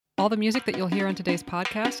All the music that you'll hear on today's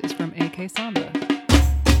podcast is from AK Samba.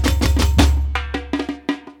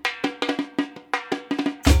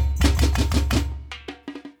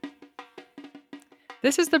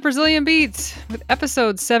 This is the Brazilian Beat with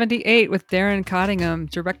episode 78 with Darren Cottingham,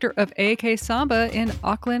 director of AK Samba in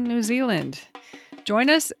Auckland, New Zealand.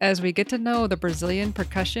 Join us as we get to know the Brazilian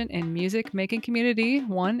percussion and music making community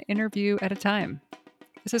one interview at a time.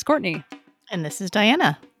 This is Courtney. And this is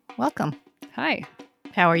Diana. Welcome. Hi.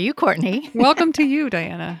 How are you, Courtney? Welcome to you,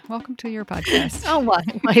 Diana. Welcome to your podcast. Oh, why,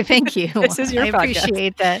 thank you. This is your podcast. I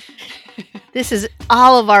appreciate that. This is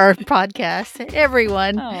all of our podcasts.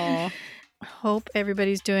 Everyone. Oh. Hope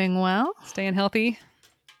everybody's doing well. Staying healthy.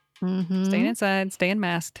 Mm-hmm. Staying inside. Staying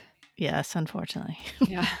masked. Yes, unfortunately.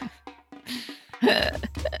 Yeah.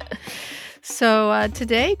 So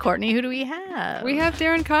today, Courtney, who do we have? We have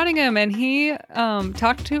Darren Cottingham, and he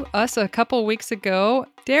talked to us a couple weeks ago.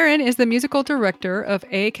 Darren is the musical director of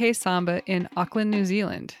AK Samba in Auckland, New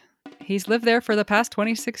Zealand. He's lived there for the past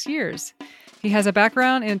 26 years. He has a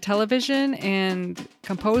background in television and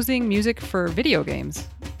composing music for video games,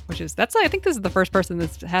 I think this is the first person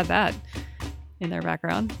that's had that in their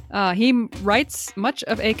background. He writes much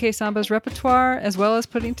of AK Samba's repertoire, as well as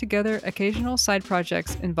putting together occasional side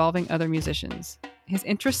projects involving other musicians. His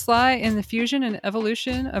interests lie in the fusion and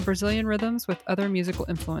evolution of Brazilian rhythms with other musical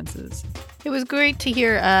influences. It was great to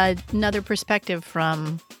hear another perspective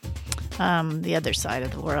from the other side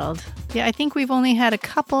of the world. Yeah, I think we've only had a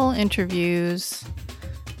couple interviews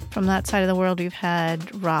from that side of the world. We've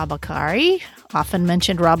had Rob Akari, often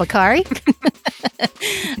mentioned Rob Akari.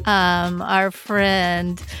 Our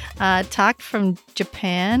friend talked from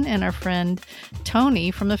Japan, and our friend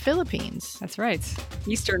Tony from the Philippines. That's right.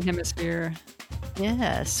 Eastern Hemisphere.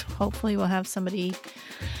 Yes. Hopefully we'll have somebody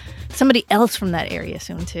else from that area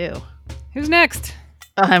soon too. Who's next?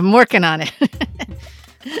 I'm working on it.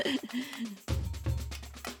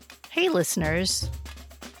 Hey, listeners.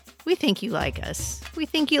 We think you like us. We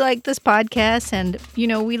think you like this podcast, and,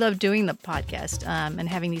 we love doing the podcast and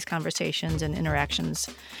having these conversations and interactions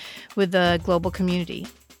with the global community.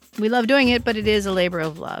 We love doing it, but it is a labor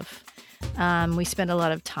of love. We spend a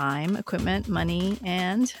lot of time, equipment, money,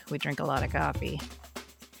 and we drink a lot of coffee.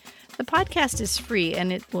 The podcast is free,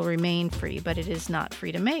 and it will remain free, but it is not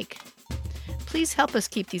free to make. Please help us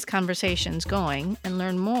keep these conversations going and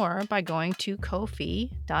learn more by going to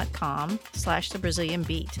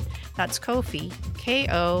ko-fi.com/thebrazilianbeat. That's Ko-fi,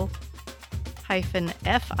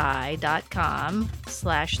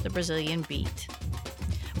 ko-fi.com/thebrazilianbeat.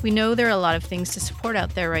 We know there are a lot of things to support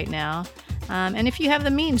out there right now. And if you have the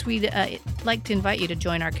means, we'd like to invite you to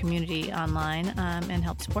join our community online and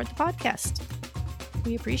help support the podcast.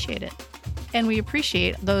 We appreciate it. And we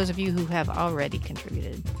appreciate those of you who have already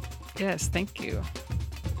contributed. Yes, thank you.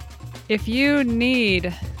 If you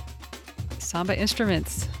need samba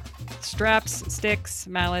instruments, straps, sticks,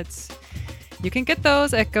 mallets, you can get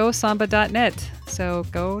those at gosamba.net. So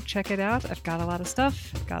go check it out. I've got a lot of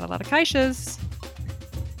stuff. I've got a lot of caixas.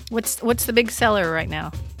 What's the big seller right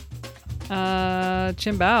now?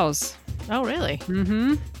 Chimbaos. Oh, really?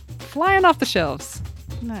 Mm-hmm. Flying off the shelves.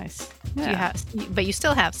 Nice. Yeah. But you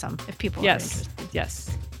still have some if people are interested.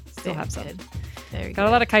 Yes. Still have some. Good. Very Got good.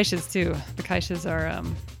 a lot of caixas too. The caixas are,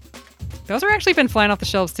 those are actually been flying off the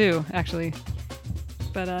shelves too, actually.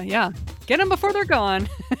 But yeah, get them before they're gone.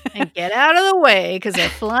 And get out of the way because they're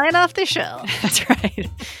flying off the shelf. That's right.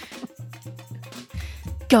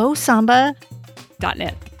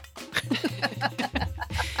 GoSamba.net.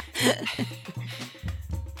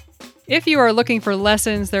 If you are looking for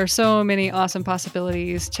lessons, there are so many awesome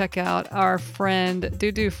possibilities. Check out our friend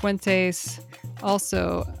Dudu Fuentes,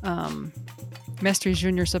 also Mestre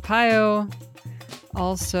Junior Sampaio,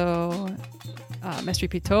 also Mestre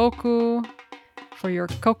Pitoku for your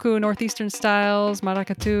Koku Northeastern styles,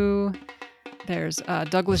 Maracatu. There's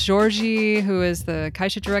Douglas Georgi, who is the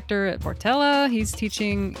Caixa director at Portela. He's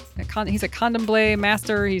teaching, he's a candomblé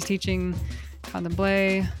master. He's teaching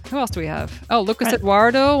candomblé. Who else do we have? Oh, Lucas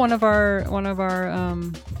Eduardo, one of our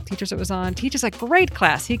teachers that was on, teaches a great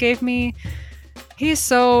class. He's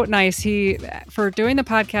so nice. For doing the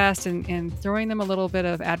podcast and throwing them a little bit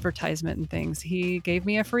of advertisement and things, he gave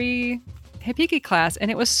me a free Hipiki class,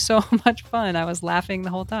 and it was so much fun. I was laughing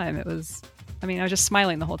the whole time. I was just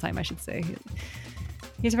smiling the whole time, I should say.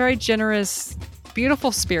 He's a very generous,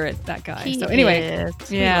 beautiful spirit, that guy. He so anyway,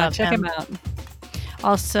 is. Yeah, check him out.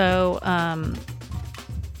 Also,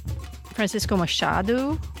 Francisco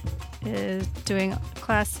Machado is doing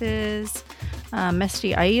classes.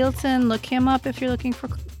 Mestre Ailton, look him up if you're looking for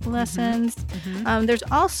lessons. Mm-hmm. There's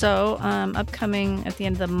also upcoming at the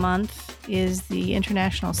end of the month is the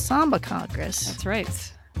International Samba Congress. That's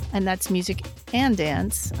right. and that's music and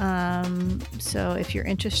dance. So if you're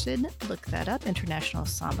interested, look that up, International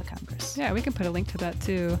Samba Congress. Yeah, we can put a link to that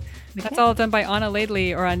too. That's all done by Anna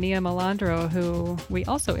Laidley or Ania Melandro, who we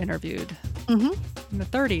also interviewed in the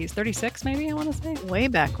 30s, 36 maybe, I want to say. Way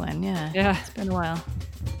back when, yeah. Yeah. It's been a while.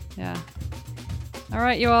 Yeah. All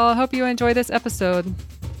right, you all. I hope you enjoy this episode.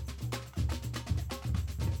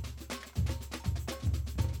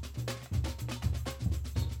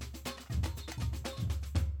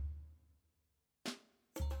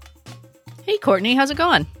 Hey, Courtney, how's it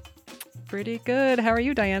going? Pretty good. How are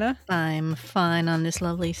you, Diana? I'm fine on this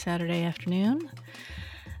lovely Saturday afternoon.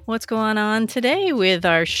 What's going on today with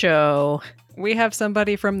our show? We have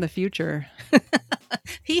somebody from the future.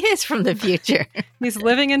 He is from the future. He's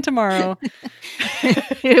living in tomorrow.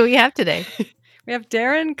 Who do we have today? We have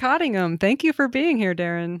Darren Cottingham. Thank you for being here,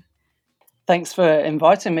 Darren. Thanks for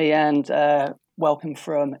inviting me, and welcome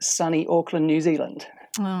from sunny Auckland, New Zealand.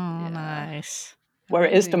 Oh, nice. Where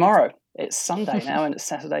it is tomorrow. It's Sunday now and it's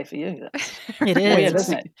Saturday for you. It is. Weird,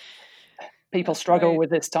 isn't it? People struggle with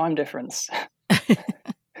this time difference.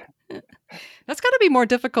 That's got to be more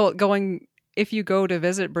difficult going if you go to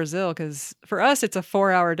visit Brazil, because for us, it's a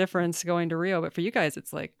 4-hour difference going to Rio. But for you guys,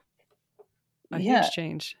 it's like a huge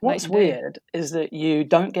change. What's weird is that you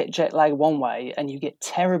don't get jet lag one way and you get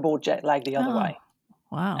terrible jet lag the other way.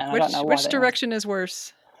 Wow. And I don't know why which direction is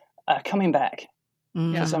worse? Coming back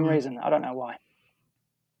for some reason. I don't know why.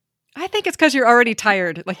 I think it's because you're already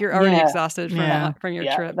tired. Like you're already exhausted from your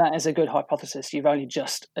trip. That is a good hypothesis. You've only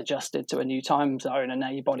just adjusted to a new time zone and now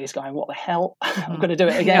your body's going, what the hell? I'm going to do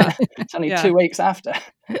it again. It's only 2 weeks after.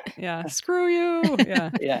 Yeah. Screw you.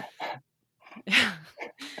 Yeah. Yeah.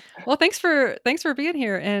 Well, thanks for being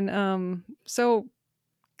here. And so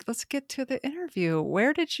let's get to the interview.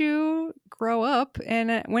 Where did you grow up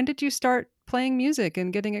and when did you start playing music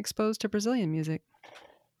and getting exposed to Brazilian music?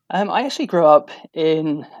 I actually grew up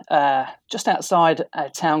in just outside a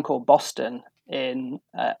town called Boston in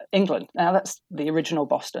England. Now, that's the original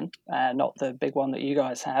Boston, not the big one that you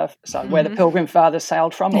guys have. So where the Pilgrim Fathers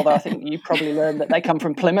sailed from, although I think you probably learned that they come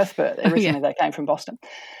from Plymouth, but originally they came from Boston.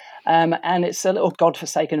 And it's a little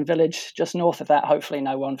godforsaken village just north of that. Hopefully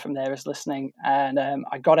no one from there is listening. And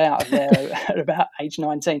I got out of there at about age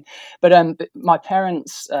 19. But my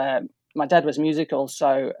parents... my dad was musical,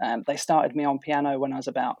 so they started me on piano when I was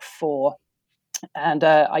about 4. And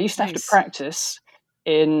I used to have to practice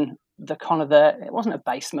in the it wasn't a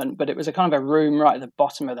basement, but it was a kind of a room right at the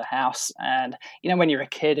bottom of the house. And, you know, when you're a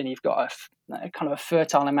kid and you've got a kind of a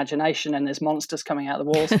fertile imagination and there's monsters coming out of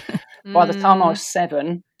the walls, by the time I was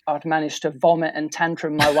 7, I'd managed to vomit and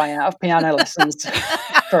tantrum my way out of piano lessons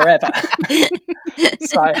forever.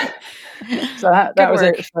 So that was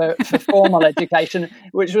it for formal education,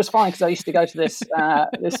 which was fine because I used to go to this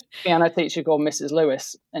piano teacher called Mrs.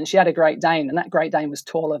 Lewis, and she had a Great Dane, and that Great Dane was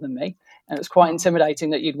taller than me, and it was quite intimidating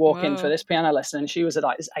that you'd walk in for this piano lesson, and she was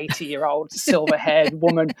like this 80-year-old silver-haired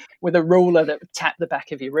woman with a ruler that would tap the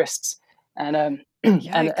back of your wrists. And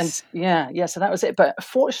so that was it. But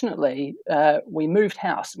fortunately, we moved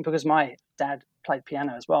house because my dad played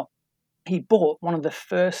piano as well. He bought one of the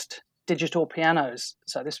first digital pianos.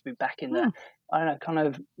 So this would be back in the, kind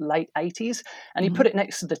of late 80s. And he put it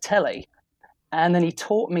next to the telly. And then he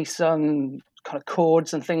taught me some kind of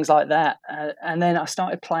chords and things like that. And then I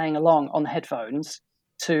started playing along on the headphones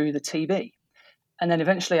to the TV. And then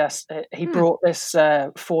eventually he brought this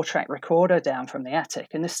 4-track recorder down from the attic.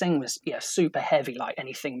 And this thing was super heavy, like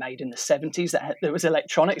anything made in the 70s. There was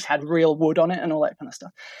electronics, had real wood on it and all that kind of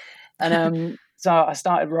stuff. And so I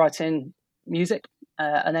started writing music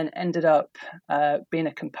and then ended up being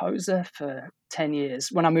a composer for 10 years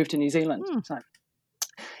when I moved to New Zealand. So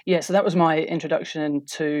that was my introduction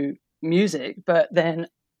to music. But then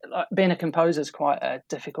being a composer is quite a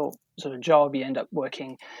difficult sort of job. You end up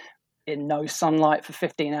working in no sunlight for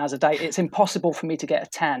 15 hours a day. It's impossible for me to get a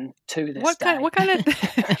tan to this day. What kind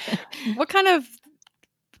of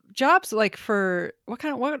jobs, like for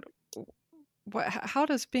how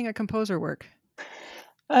does being a composer work?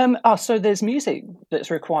 So there's music that's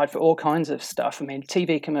required for all kinds of stuff. I mean,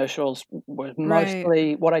 TV commercials was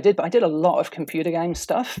mostly what I did, but I did a lot of computer game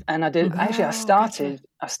stuff. And I started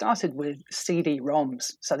with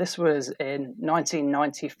CD-ROMs. So this was in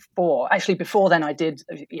 1994. Actually, before then I did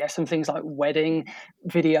some ththings like wedding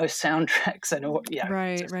video soundtracks and all.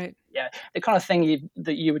 Right. Yeah, the kind of thing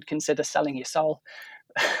that you would consider selling your soul.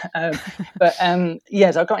 So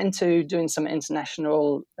I got into doing some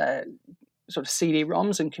international sort of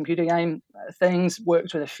CD-ROMs and computer game things,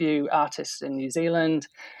 worked with a few artists in New Zealand.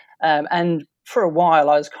 And for a while,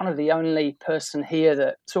 I was kind of the only person here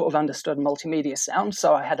that sort of understood multimedia sound,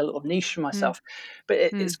 so I had a little niche for myself. But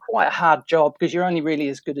it's quite a hard job because you're only really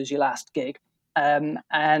as good as your last gig. And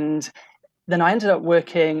then I ended up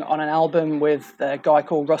working on an album with a guy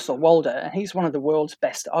called Russell Walder, and he's one of the world's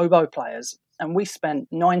best oboe players. And we spent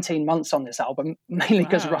 19 months on this album, mainly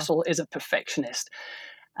because Russell is a perfectionist.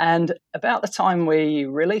 And about the time we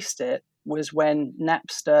released it was when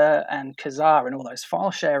Napster and Kazaa and all those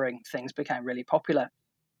file sharing things became really popular.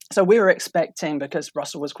 So we were expecting, because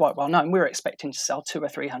Russell was quite well known, we were expecting to sell 200,000 or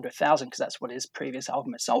 300,000 because that's what his previous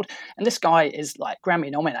album had sold. And this guy is like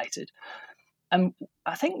Grammy nominated. And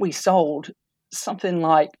I think we sold something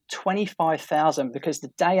like 25,000 because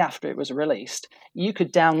the day after it was released, you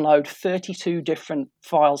could download 32 different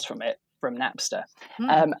files from it from Napster.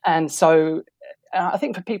 And so I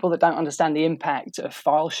think for people that don't understand the impact of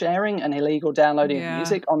file sharing and illegal downloading of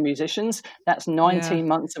music on musicians, that's 19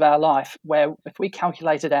 months of our life where if we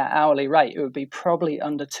calculated our hourly rate, it would be probably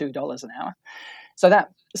under $2 an hour. So that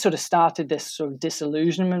sort of started this sort of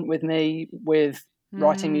disillusionment with me with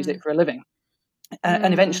writing music for a living.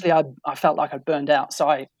 And eventually I felt like I'd burned out. So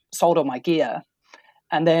I sold all my gear.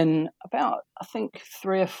 And then about, I think,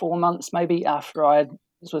 3 or 4 months maybe after I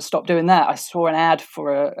sort of stopped doing that, I saw an ad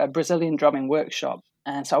for a Brazilian drumming workshop.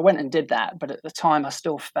 And so I went and did that. But at the time, I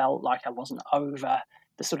still felt like I wasn't over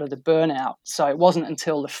the sort of the burnout. So it wasn't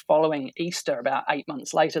until the following Easter, about 8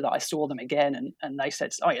 months later, that I saw them again. And they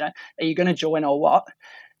said, oh, are you going to join or what?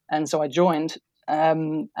 And so I joined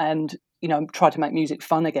and, tried to make music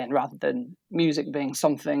fun again rather than music being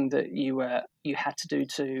something that you had to do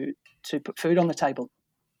to put food on the table.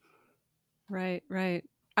 Right.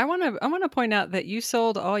 I want to point out that you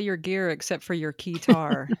sold all your gear except for your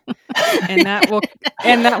guitar, and that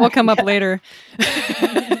will come up later.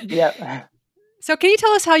 Yeah. So, can you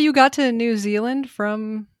tell us how you got to New Zealand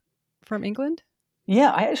from England?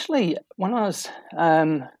 Yeah, I actually, when I was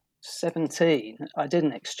 17, I did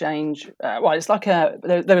an exchange. It's like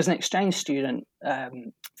there was an exchange student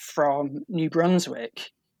from New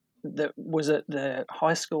Brunswick that was at the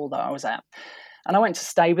high school that I was at. And I went to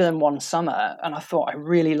stay with them one summer, and I thought I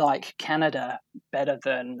really like Canada better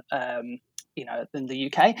than than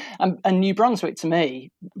the UK. And New Brunswick, to me,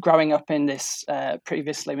 growing up in this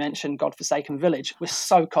previously mentioned godforsaken village, was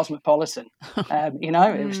so cosmopolitan.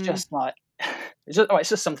 It was just like it's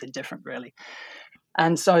just something different, really.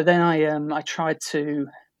 And so then I tried to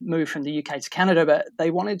move from the UK to Canada, but they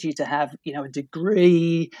wanted you to have a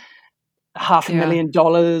degree,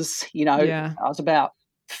 $500,000. I was about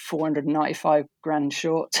 495 grand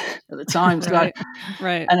short at the time.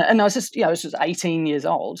 Right. And I was just, I was just 18 years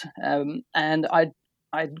old. And I'd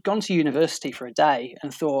gone to university for a day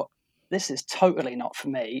and thought, this is totally not for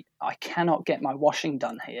me. I cannot get my washing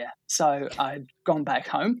done here. So I'd gone back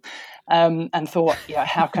home and thought,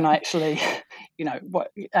 how can I actually,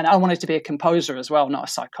 what? And I wanted to be a composer as well, not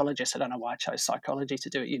a psychologist. I don't know why I chose psychology to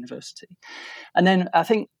do at university. And then I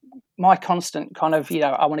think my constant kind of,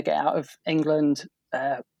 I want to get out of England,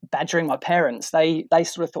 badgering my parents, they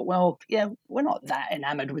sort of thought, well, we're not that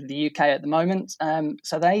enamored with the UK at the moment.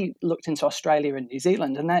 So they looked into Australia and New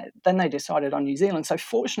Zealand, and then they decided on New Zealand. So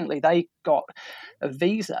fortunately, they got a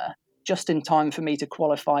visa just in time for me to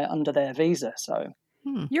qualify under their visa. So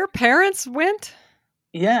your parents went?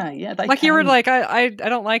 Yeah. They like came. You were like, I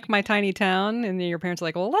don't like my tiny town, and your parents were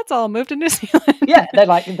like, well, let's all move to New Zealand. Yeah,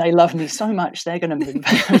 they love me so much, they're going to move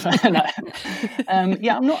over.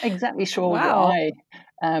 I'm not exactly sure why,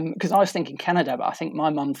 because I was thinking Canada, but I think my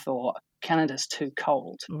mum thought Canada's too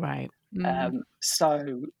cold. Right.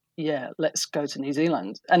 So let's go to New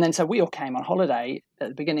Zealand, and then so we all came on holiday at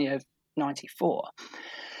the beginning of '94.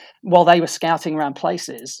 While they were scouting around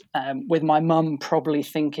places, with my mum probably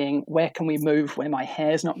thinking, where can we move where my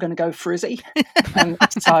hair's not going to go frizzy? And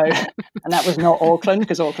that was not Auckland,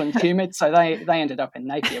 because Auckland's humid. So they ended up in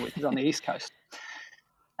Napier, which is on the East Coast.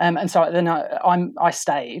 And so then I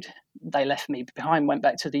stayed. They left me behind, went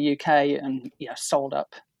back to the UK and sold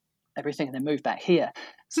up everything and then moved back here.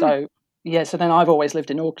 So, so then I've always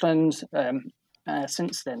lived in Auckland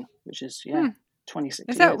since then, which is,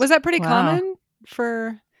 26 years. Was that pretty common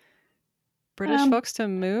for British folks to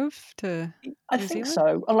move to New Zealand? Think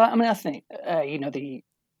so. I think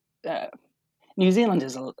New Zealand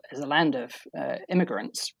is a land of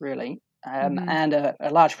immigrants, really, and a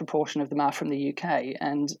large proportion of them are from the UK.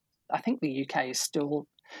 And I think the UK is still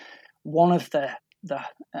one of the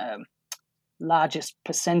largest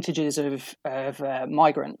percentages of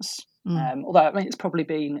migrants. Although it may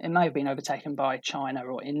have been overtaken by China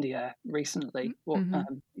or India recently.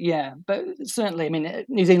 But certainly,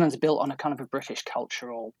 New Zealand's built on a kind of a British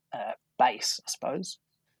cultural base, I suppose.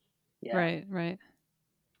 Yeah. Right.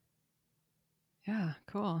 Yeah,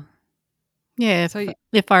 cool. Yeah, So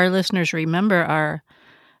if our listeners remember, our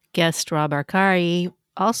guest Rob Arcari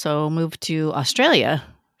also moved to Australia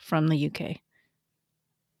from the UK.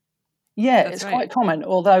 Yeah, that's it's right. quite common.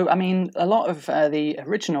 Although, I mean, a lot of the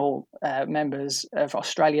original members of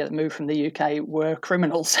Australia that moved from the UK were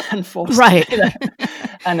criminals and forced Right. to do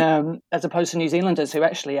that. And as opposed to New Zealanders who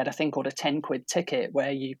actually had a thing called a 10 quid ticket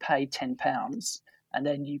where you paid £10 and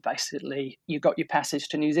then you got your passage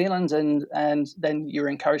to New Zealand and then you're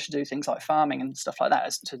encouraged to do things like farming and stuff like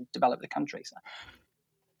that to develop the country.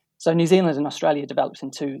 So New Zealand and Australia developed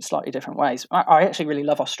in two slightly different ways. I actually really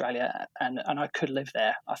love Australia, and I could live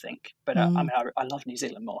there, I think. But I mean, I love New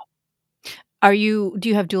Zealand more. Do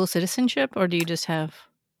you have dual citizenship, or do you just have?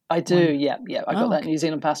 I do, one? yeah. I got that New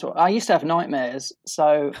Zealand passport. I used to have nightmares.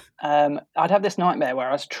 So I'd have this nightmare where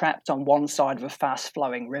I was trapped on one side of a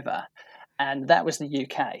fast-flowing river, and that was the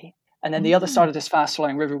UK. And then the other side of this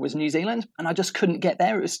fast-flowing river was New Zealand, and I just couldn't get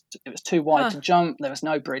there. It was too wide to jump. There was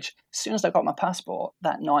no bridge. As soon as I got my passport,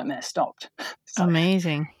 that nightmare stopped. So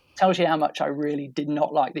Amazing. tells you how much I really did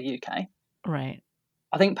not like the UK. Right.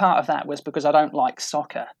 I think part of that was because I don't like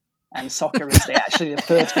soccer, and soccer is actually the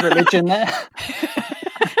first religion there.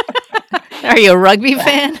 Are you a rugby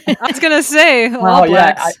fan? I was gonna say, Well,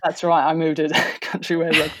 yeah, Blacks. that's right. I moved to a country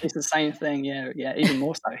where rugby's the same thing. Yeah, even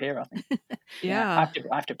more so here, I think. Yeah.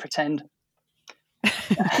 I have to pretend.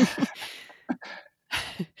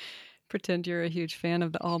 Pretend you're a huge fan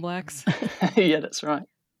of the All Blacks. Yeah, that's right.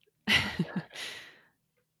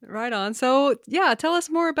 Right on. So yeah, tell us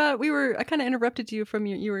more about. I kind of interrupted you from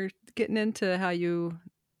you were getting into how you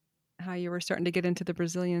were starting to get into the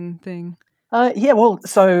Brazilian thing. Yeah, well,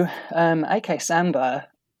 so AK Samba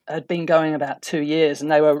had been going about 2 years,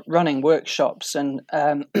 and they were running workshops. And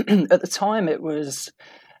at the time, it was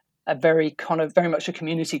a very much a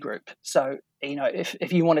community group. So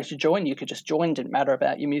if you wanted to join, you could just join. Didn't matter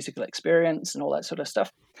about your musical experience and all that sort of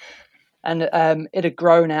stuff. And it had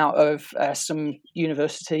grown out of some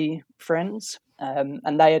university friends,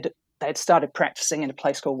 and they had started practicing in a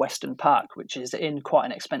place called Western Park, which is in quite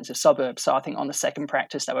an expensive suburb. So I think on the second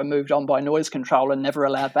practice, they were moved on by noise control and never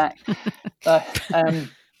allowed back.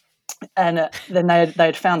 And then they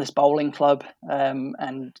had found this bowling club,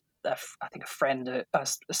 and I think a friend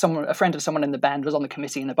of someone in the band was on the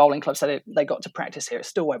committee in the bowling club, so they got to practice here. It's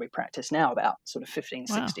still where we practice now, about sort of 15,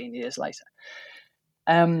 16 years later.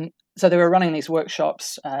 So they were running these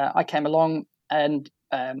workshops. I came along, and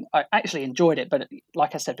I actually enjoyed it, but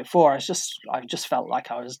like I said before, I just felt like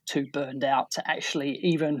I was too burned out to actually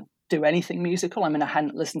even do anything musical. I mean, I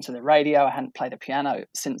hadn't listened to the radio, I hadn't played the piano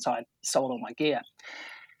since I'd sold all my gear.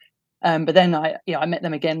 But then I met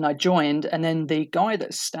them again, and I joined. And then the guy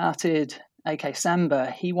that started AK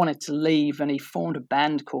Samba, he wanted to leave, and he formed a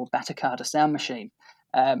band called Batacada Sound Machine.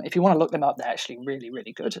 If you want to look them up, they're actually really,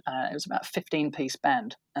 really good. It was about a 15-piece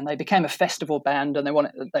band, and they became a festival band, and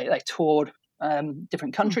they toured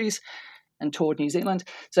different countries and toured New Zealand.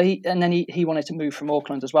 So he wanted to move from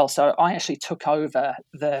Auckland as well. So I actually took over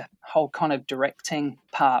the whole kind of directing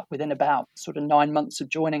part within about sort of 9 months of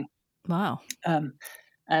joining. Wow.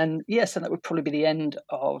 And yeah, so that would probably be the end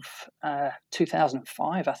of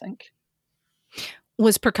 2005, I think.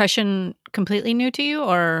 Was percussion completely new to you,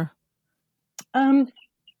 or?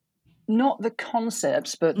 Not the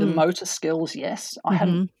concepts, but the motor skills, yes. I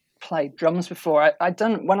hadn't played drums before.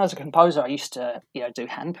 When I was a composer, I used to do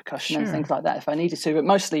hand percussion and things like that if I needed to, but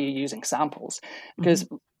mostly you're using samples because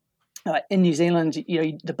in New Zealand,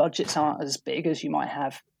 the budgets aren't as big as you might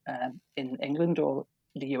have in England or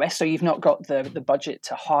the US, so you've not got the budget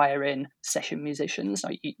to hire in session musicians.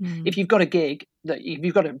 If you've got a gig, if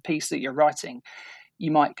you've got a piece that you're writing,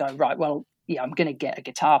 you might go, right, well, yeah, I'm going to get a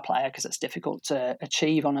guitar player because it's difficult to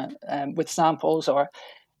achieve on it with samples, or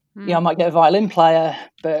I might get a violin player,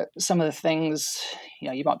 but some of the things,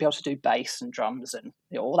 you might be able to do bass and drums and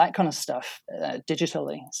all that kind of stuff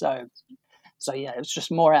digitally. So yeah, it was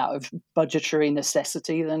just more out of budgetary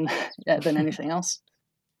necessity than anything else.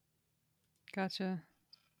 Gotcha.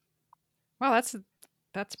 Wow,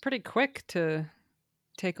 that's pretty quick to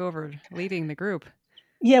take over leading the group.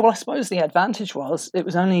 Yeah, well, I suppose the advantage was it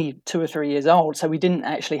was only 2 or 3 years old, so we didn't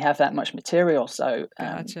actually have that much material. So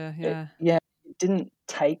gotcha. Yeah. It didn't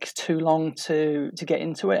take too long to get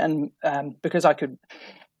into it, and because I could,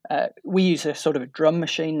 we use a sort of a drum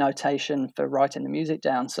machine notation for writing the music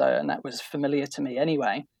down, and that was familiar to me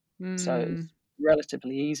anyway. So it was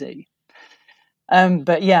relatively easy.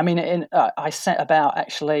 But yeah, I mean, I set about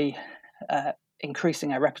actually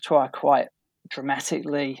increasing our repertoire quite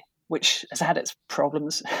dramatically, which has had its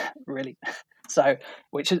problems, really. So,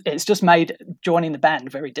 it's just made joining the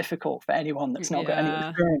band very difficult for anyone that's not got any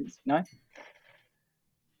experience, you know.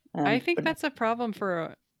 I think that's a problem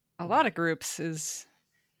for a lot of groups. It's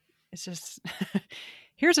just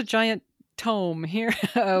here's a giant tome here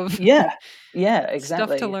of exactly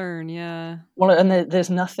stuff to learn. Yeah. Well, and there's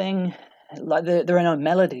nothing like there are no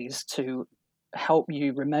melodies to help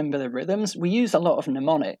you remember the rhythms. We use a lot of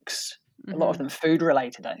mnemonics, a lot of them food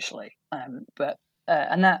related actually, but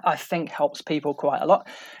and that I think helps people quite a lot.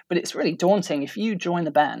 But it's really daunting if you join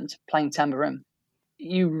the band playing tambourine.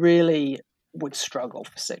 You really would struggle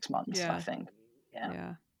for 6 months. I think.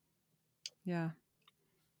 Yeah.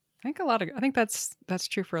 I think that's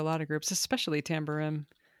true for a lot of groups, especially tambourine.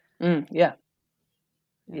 Yeah.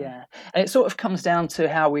 And it sort of comes down to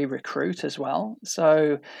how we recruit as well.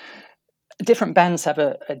 So different bands have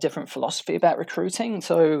a different philosophy about recruiting.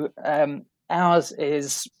 So ours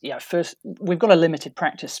is, first we've got a limited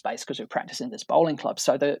practice space because we practice in this bowling club.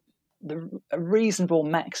 So a reasonable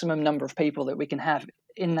maximum number of people that we can have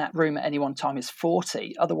in that room at any one time is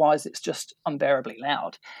 40. Otherwise, it's just unbearably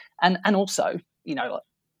loud. And also,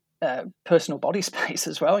 personal body space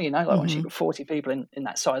as well. Once you've got 40 people in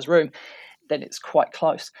that size room, then it's quite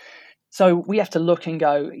close. So we have to look and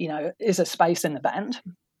go, is there space in the band?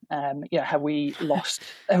 Have we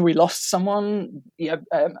lost someone?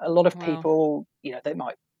 A lot of people, they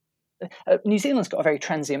might. New Zealand's got a very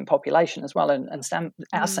transient population as well, and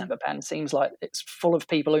our Samba band seems like it's full of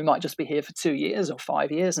people who might just be here for 2 years or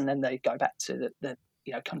 5 years, and then they go back to the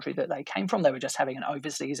country that they came from. They were just having an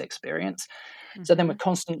overseas experience. So then we're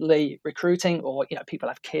constantly recruiting, or people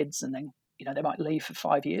have kids, and then they might leave for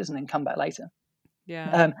 5 years and then come back later.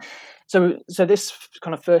 So this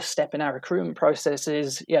kind of first step in our recruitment process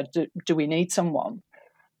is, do we need someone?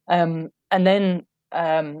 And then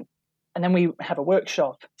we have a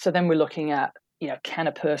workshop. So then we're looking at, can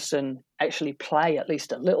a person actually play at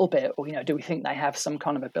least a little bit, or do we think they have some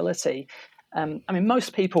kind of ability?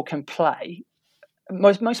 Most people can play.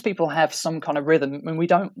 Most people have some kind of rhythm. We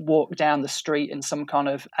don't walk down the street in some kind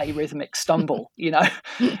of arrhythmic stumble,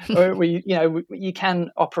 or you can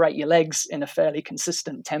operate your legs in a fairly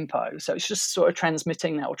consistent tempo. So it's just sort of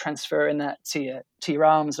transmitting that or transferring that to your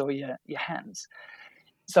arms or your hands.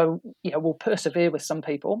 So, we'll persevere with some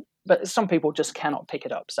people, but some people just cannot pick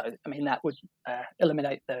it up. So, that would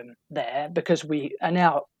eliminate them there, because we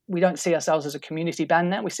don't see ourselves as a community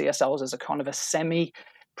band now. We see ourselves as a kind of a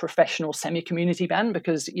semi-professional, semi-community band,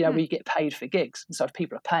 because, we get paid for gigs. And so if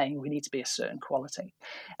people are paying, we need to be a certain quality.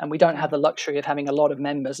 And we don't have the luxury of having a lot of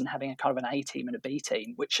members and having a kind of an A team and a B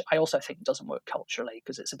team, which I also think doesn't work culturally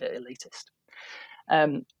because it's a bit elitist.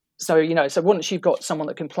 So once you've got someone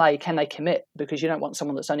that can play, can they commit? Because you don't want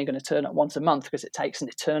someone that's only going to turn up once a month, because it takes an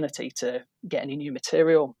eternity to get any new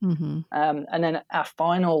material. And then our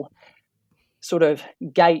final sort of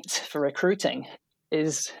gate for recruiting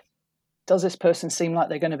is, does this person seem like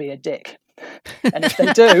they're going to be a dick? And if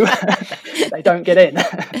they do, they don't get in.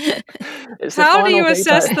 How do you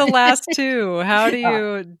assess the last two? How do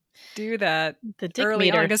you do that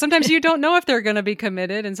early on? Because sometimes you don't know if they're going to be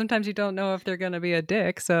committed, and sometimes you don't know if they're going to be a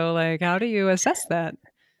dick. So, how do you assess that?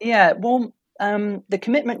 Yeah, well, the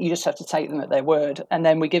commitment, you just have to take them at their word, and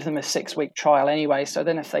then we give them a 6-week trial anyway. So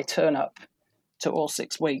then if they turn up to all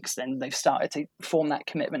 6 weeks, then they've started to form that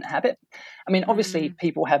commitment habit. Obviously,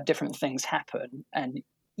 people have different things happen, and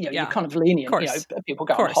you're kind of lenient. People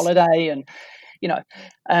go on holiday, and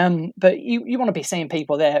but you want to be seeing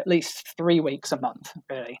people there at least 3 weeks a month,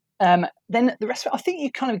 really. Then the rest of it, I think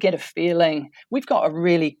you kind of get a feeling. We've got a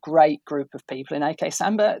really great group of people in AK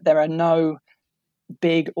Samba. There are no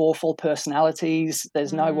big, awful personalities.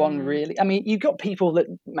 There's no one really. You've got people that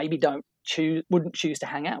maybe wouldn't choose to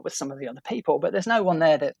hang out with some of the other people, but there's no one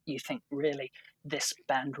there that you think, really, this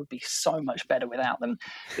band would be so much better without them,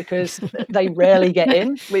 because they rarely get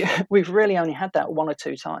in. We've really only had that 1 or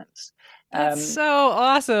 2 times. That's so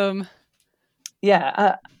awesome.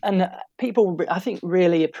 Yeah, and people, I think,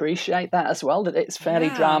 really appreciate that as well, that it's fairly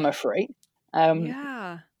drama-free.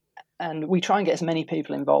 And we try and get as many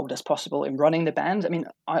people involved as possible in running the band.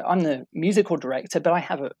 I'm the musical director, but I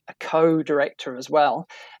have a co-director as well.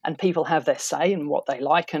 And people have their say in what they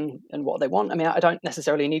like and what they want. I don't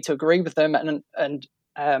necessarily need to agree with them, and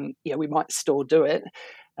we might still do it,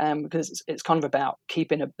 because it's kind of about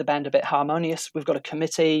keeping the band a bit harmonious. We've got a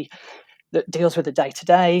committee that deals with the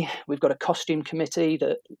day-to-day. We've got a costume committee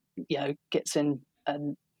that gets in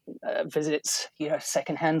and visits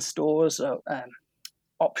second-hand stores or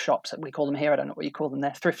op shops, we call them here. I don't know what you call them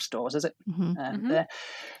there. Thrift stores, is it?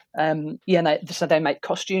 So they make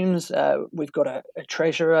costumes. We've got a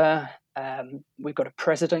treasurer. We've got a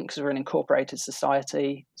president because we're an incorporated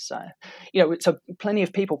society. So, so plenty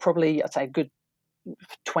of people, probably I'd say a good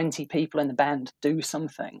 20 people in the band do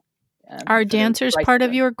something. Are dancers part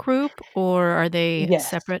of your group, or are they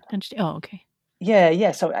separate? Oh, okay.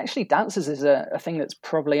 Yeah. So actually dancers is a thing that's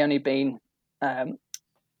probably only been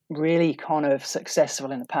really kind of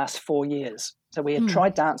successful in the past 4 years. So we had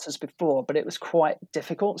tried dancers before, but it was quite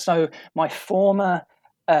difficult. So my former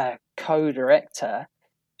co-director,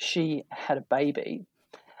 she had a baby,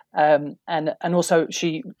 and also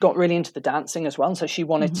she got really into the dancing as well. And so she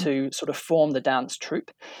wanted to sort of form the dance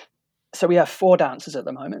troupe. So we have 4 dancers at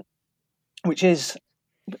the moment, which is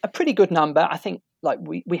a pretty good number. I think like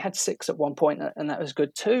we had 6 at one point, and that was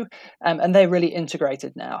good too. And they're really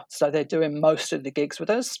integrated now. So they're doing most of the gigs with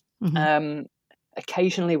us.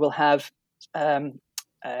 Occasionally we'll have a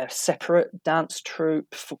separate dance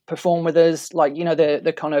troupe perform with us. Like,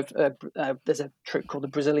 the kind of, there's a troupe called the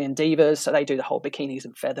Brazilian Divas. So they do the whole bikinis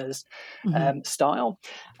and feathers style.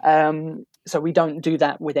 So we don't do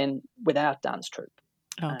that with our dance troupe.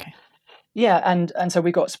 Okay. Yeah, and so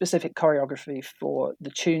we've got specific choreography for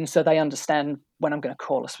the tunes, so they understand when I'm going to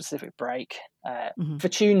call a specific break. For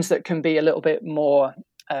tunes that can be a little bit more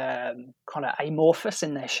kind of amorphous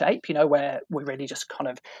in their shape, where we really just kind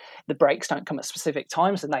of, the breaks don't come at specific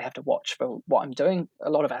times and they have to watch for what I'm doing. A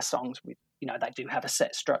lot of our songs, they do have a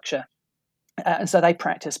set structure. And so they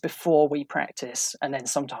practice before we practice, and then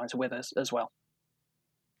sometimes with us as well.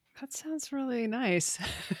 That sounds really nice.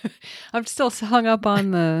 I'm still hung up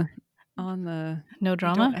on the no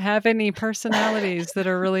drama. Don't have any personalities that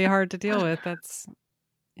are really hard to deal with. That's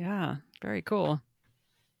very cool.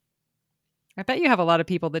 I bet you have a lot of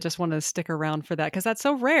people that just want to stick around for that because that's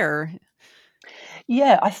so rare.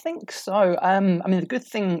 Yeah, I think so. The good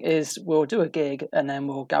thing is we'll do a gig and then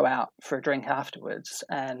we'll go out for a drink afterwards.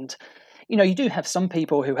 And you do have some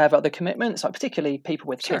people who have other commitments, like particularly people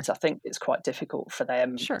with kids. I think it's quite difficult for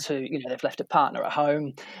them to, they've left a partner at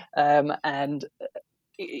home, and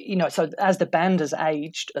so as the band has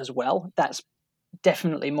aged as well, that's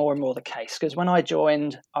definitely more and more the case. Because when I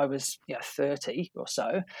joined, I was 30 or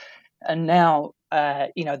so, and now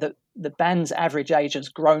the band's average age has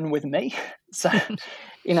grown with me. So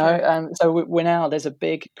so we're now, there's a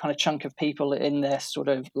big kind of chunk of people in their sort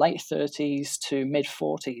of late 30s to mid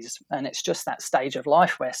 40s, and it's just that stage of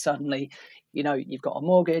life where suddenly you've got a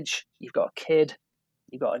mortgage, you've got a kid,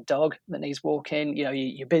 you've got a dog that needs walking,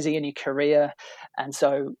 you're busy in your career. And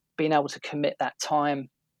so being able to commit that time,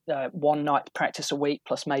 one night practice a week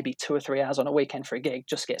plus maybe 2 or 3 hours on a weekend for a gig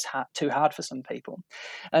just gets too hard for some people.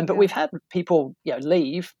 But we've had people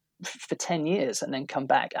leave for 10 years and then come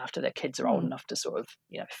back after their kids are old enough to sort of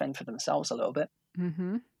fend for themselves a little bit.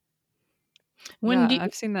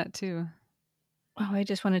 I've seen that too. Oh, I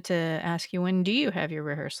just wanted to ask you, when do you have your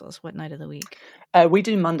rehearsals? What night of the week? We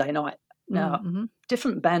do Monday night. Now,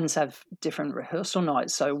 different bands have different rehearsal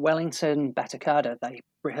nights. So Wellington, Batacada, they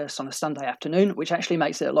rehearse on a Sunday afternoon, which actually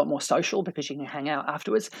makes it a lot more social because you can hang out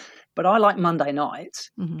afterwards. But I like Monday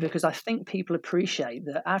nights because I think people appreciate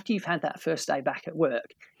that after you've had that first day back at work,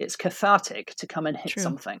 it's cathartic to come and hit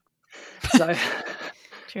something. So,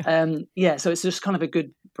 so it's just kind of a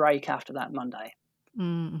good break after that Monday.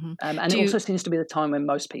 And it also seems to be the time when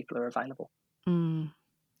most people are available.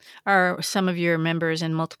 Are some of your members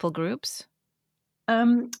in multiple groups?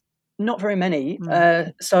 Not very many.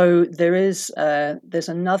 So there's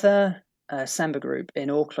another Samba group in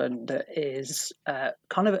Auckland that is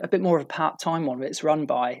kind of a bit more of a part-time one. It's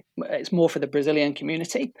more for the Brazilian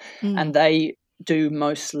community, and they do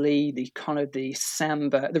mostly the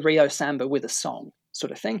Samba, the Rio Samba with a song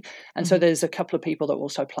sort of thing. And so there's a couple of people that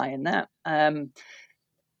also play in that.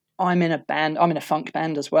 I'm in a band. I'm in a funk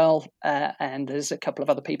band as well, and there's a couple of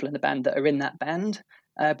other people in the band that are in that band.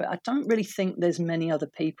 But I don't really think there's many other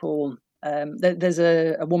people. There's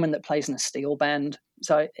a woman that plays in a steel band,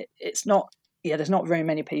 so it's not. Yeah, there's not very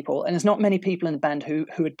many people, and there's not many people in the band who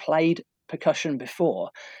had played percussion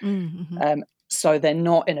before. So they're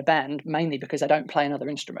not in a band mainly because they don't play another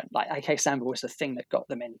instrument. Like AK Samba was the thing that got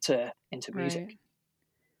them into music. Right.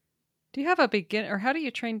 Do you have a beginner, or how do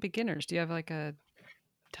you train beginners? Do you have like a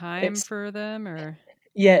time for them, or?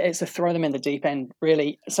 Yeah, it's a throw them in the deep end,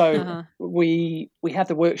 really. So we have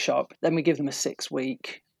the workshop, then we give them a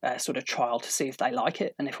 6-week sort of trial to see if they like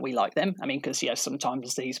it and if we like them. I mean, because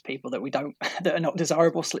sometimes these people that we don't, that are not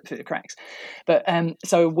desirable, slip through the cracks. But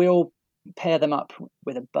so we'll pair them up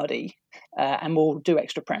with a buddy, and we'll do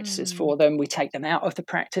extra practices for them. We take them out of the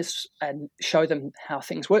practice and show them how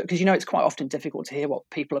things work, because it's quite often difficult to hear what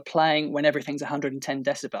people are playing when everything's 110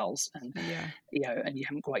 decibels and and you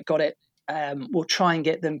haven't quite got it. we'll try and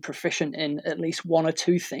get them proficient in at least one or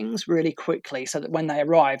two things really quickly, so that when they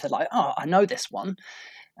arrive, they're like, oh, I know this one.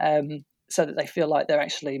 So that they feel like they're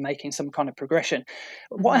actually making some kind of progression.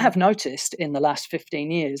 What I have noticed in the last 15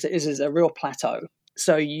 years is a real plateau.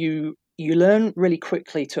 So you learn really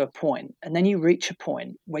quickly to a point, and then you reach a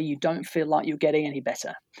point where you don't feel like you're getting any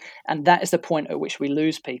better. And that is the point at which we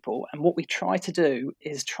lose people. And what we try to do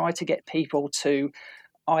is try to get people to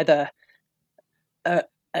either a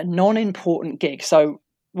non-important gig. So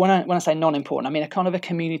when I say non-important, I mean a kind of a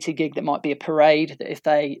community gig that might be a parade, that if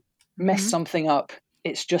they mess something up,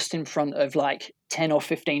 it's just in front of like 10 or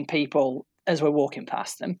 15 people as we're walking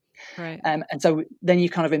past them. Right. And so then you're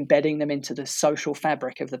kind of embedding them into the social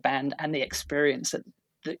fabric of the band and the experience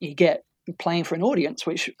that you get playing for an audience,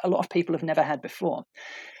 which a lot of people have never had before.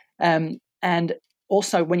 And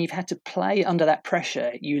also, when you've had to play under that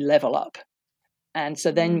pressure, you level up. And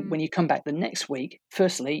so then when you come back the next week,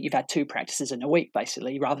 firstly, you've had 2 practices in a week,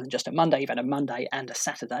 basically, rather than just a Monday. You've had a Monday and a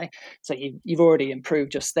Saturday. So you've already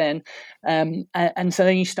improved just then. And so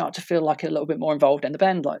then you start to feel like a little bit more involved in the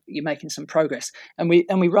band, like you're making some progress. And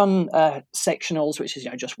we run sectionals, which is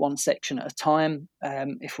just one section at a time,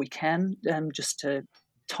 if we can, just to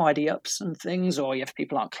tidy up some things, or if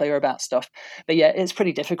people aren't clear about stuff. But yeah, it's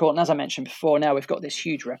pretty difficult. And as I mentioned before, now we've got this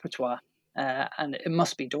huge repertoire. And it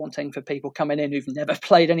must be daunting for people coming in who've never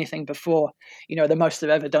played anything before. The most they've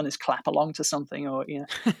ever done is clap along to something, or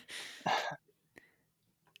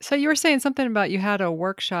So you were saying something about you had a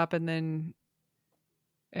workshop, and then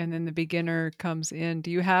the beginner comes in.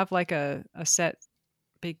 Do you have like a set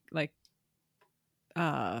big, like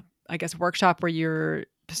I guess, workshop where you're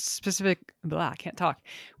specific? I can't talk.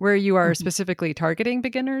 Where you are specifically targeting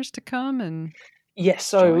beginners to come and. Yes,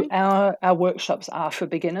 so our workshops are for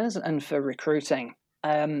beginners and for recruiting.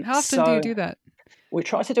 How often do you do that? We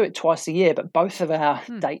try to do it twice a year, but both of our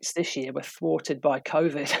dates this year were thwarted by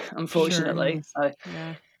COVID, unfortunately. Sure.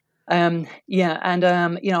 So,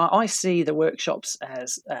 I see the workshops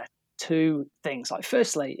as 2 things. Like,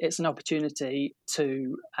 firstly, it's an opportunity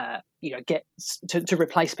to get to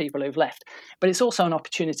replace people who've left, but it's also an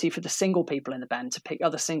opportunity for the single people in the band to pick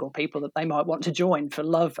other single people that they might want to join for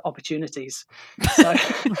love opportunities. So,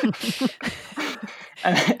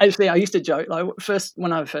 and actually, I used to joke, like,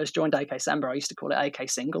 when I first joined AK Samba, I used to call it AK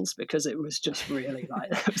Singles, because it was just really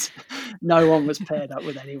like no one was paired up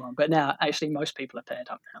with anyone. But now, actually, most people are paired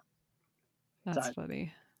up now. That's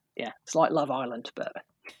funny. Yeah, it's like Love Island, but.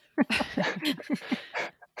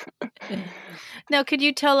 Now, could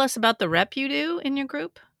you tell us about the rep you do in your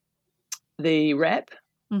group? The rep?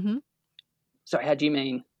 Mm-hmm. Sorry, how do you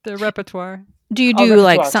mean? The repertoire. Do you do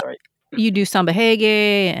you do Samba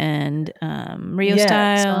Reggae and Rio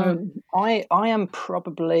style? So I am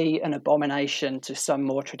probably an abomination to some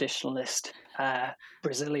more traditionalist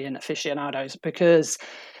Brazilian aficionados, because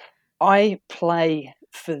I play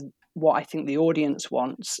for what I think the audience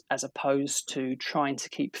wants, as opposed to trying to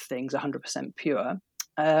keep things 100% pure.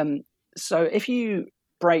 So if you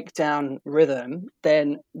break down rhythm,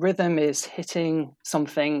 then rhythm is hitting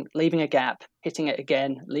something, leaving a gap, hitting it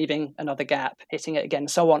again, leaving another gap, hitting it again,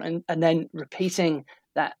 so on, and then repeating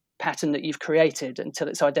that pattern that you've created until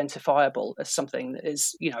it's identifiable as something that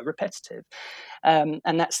is, repetitive. And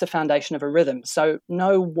that's the foundation of a rhythm. So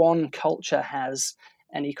no one culture has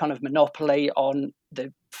any kind of monopoly on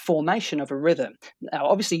the formation of a rhythm. Now,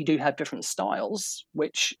 obviously, you do have different styles,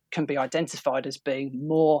 which can be identified as being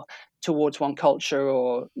more towards one culture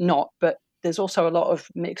or not, but there's also a lot of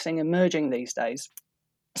mixing and merging these days.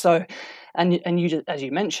 So, and you, as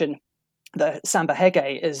you mentioned, the Samba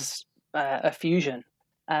Reggae is a fusion.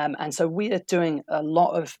 And so we are doing a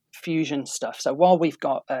lot of fusion stuff. So while we've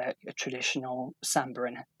got a traditional samba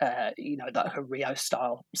and, like a Rio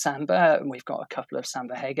style samba, and we've got a couple of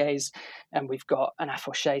Samba Reggaes, and we've got an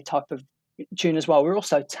Afoxé type of tune as well, we're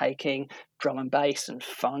also taking drum and bass and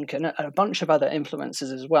funk and a bunch of other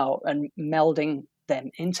influences as well, and melding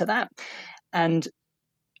them into that. And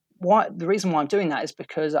the reason why I'm doing that is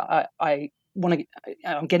because I'm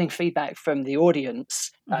getting feedback from the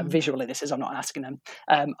audience visually. This is, I'm not asking them.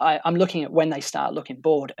 I'm looking at when they start looking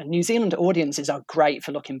bored, and New Zealand audiences are great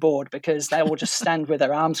for looking bored because they will just stand with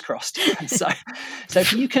their arms crossed. And so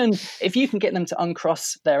if you can get them to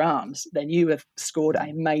uncross their arms, then you have scored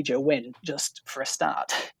a major win just for a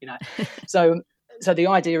start. So the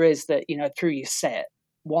idea is that through your set,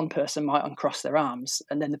 one person might uncross their arms,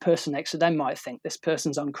 and then the person next to them might think, this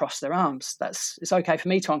person's uncrossed their arms. It's okay for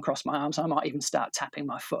me to uncross my arms. I might even start tapping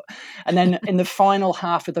my foot. And then in the final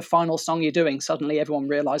half of the final song you're doing, suddenly everyone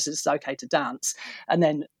realizes it's okay to dance. And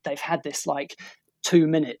then they've had this like 2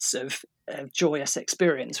 minutes of joyous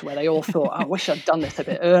experience where they all thought, I wish I'd done this a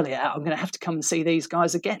bit earlier. I'm going to have to come and see these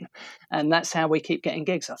guys again. And that's how we keep getting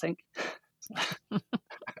gigs, I think.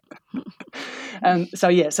 So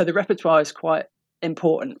the repertoire is quite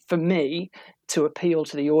important for me to appeal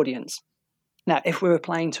to the audience. Now, if we were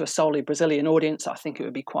playing to a solely Brazilian audience, I think it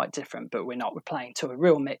would be quite different, but we're not. We're playing to a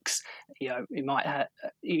real mix. We might have,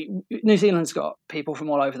 New Zealand's got people from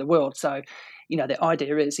all over the world. So, the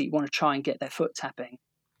idea is you want to try and get their foot tapping.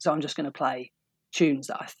 So I'm just going to play tunes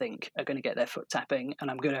that I think are going to get their foot tapping. And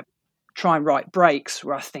I'm going to try and write breaks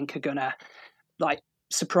where I think are going to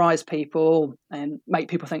surprise people and make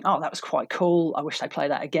people think, oh, that was quite cool. I wish they play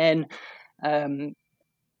that again.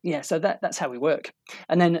 So that's how we work.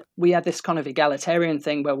 And then we have this kind of egalitarian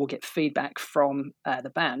thing where we'll get feedback from the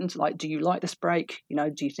band. Like, do you like this break?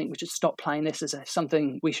 Do you think we should stop playing this as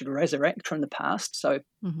something we should resurrect from the past? So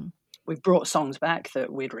we've brought songs back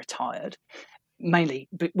that we'd retired. Mainly,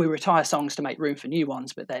 we retire songs to make room for new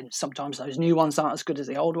ones, but then sometimes those new ones aren't as good as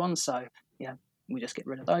the old ones. So, we just get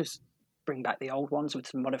rid of those, bring back the old ones with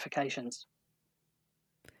some modifications.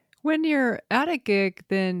 When you're at a gig,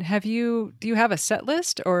 then do you have a set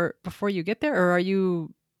list or before you get there, or are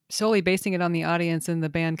you solely basing it on the audience and the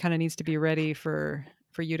band kind of needs to be ready for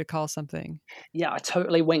you to call something? Yeah, I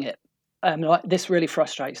totally wing it. This really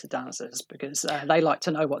frustrates the dancers because they like to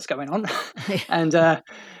know what's going on. And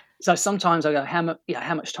so sometimes I go, how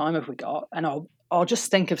much time have we got? And I'll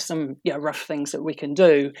just think of some rough things that we can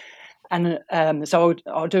do. And so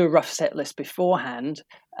I'll do a rough set list beforehand,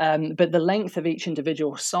 but the length of each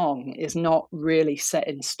individual song is not really set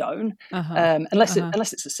in stone, unless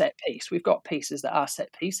it's a set piece. We've got pieces that are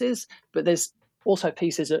set pieces, but there's also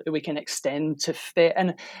pieces that we can extend to fit.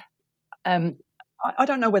 And I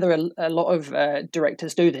don't know whether a lot of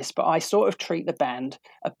directors do this, but I sort of treat the band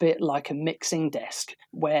a bit like a mixing desk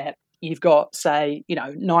where you've got, say,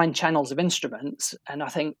 9 channels of instruments, and I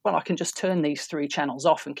think, well, I can just turn these 3 channels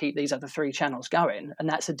off and keep these other 3 channels going, and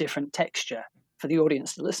that's a different texture for the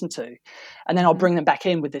audience to listen to. And then I'll bring them back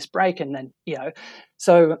in with this break, and then,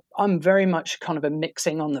 so I'm very much kind of a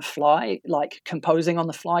mixing on the fly, like composing on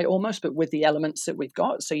the fly almost, but with the elements that we've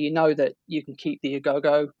got. So that you can keep the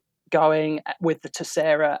agogo going with the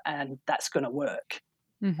tessera, and that's going to work.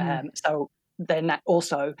 So then that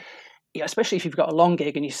also, especially if you've got a long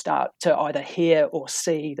gig and you start to either hear or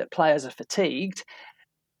see that players are fatigued,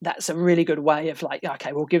 that's a really good way of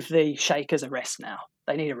okay, we'll give the shakers a rest now.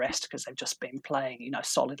 They need a rest because they've just been playing,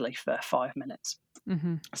 solidly for 5 minutes.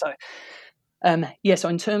 So, so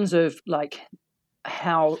in terms of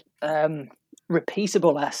how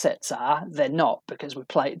repeatable our sets are, they're not, because we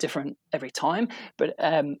play it different every time. But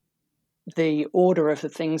the order of the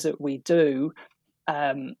things that we do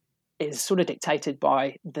is sort of dictated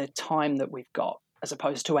by the time that we've got, as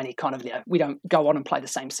opposed to any kind of, we don't go on and play the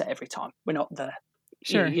same set every time. We're not the,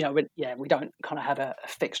 sure. We don't kind of have a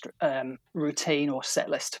fixed routine or set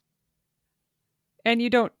list. And you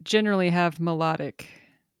don't generally have melodic,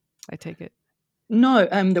 I take it? No,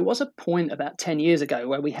 there was a point about 10 years ago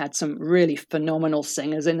where we had some really phenomenal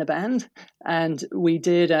singers in the band, and we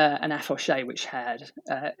did an affoché which had,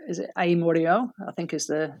 is it A Morio? I think is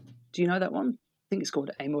do you know that one? I think it's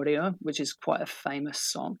called A Morio, which is quite a famous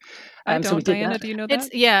song. I don't. So Diana, do you know that?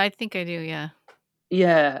 I think I do, yeah.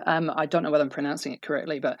 Yeah, I don't know whether I'm pronouncing it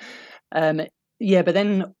correctly, but but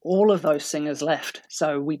then all of those singers left,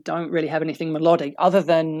 so we don't really have anything melodic other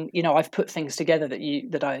than, I've put things together that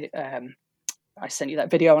I sent you that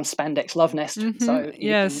video on Spandex Love Nest. So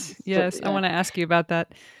yes, I want to ask you about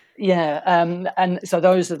that. Yeah, and so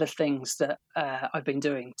those are the things that I've been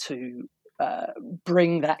doing to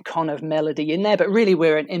bring that kind of melody in there. But really,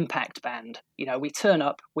 we're an impact band. We turn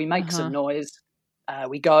up, we make some noise,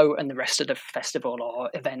 we go, and the rest of the festival or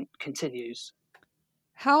event continues.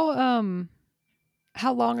 How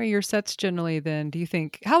long are your sets generally? Then do you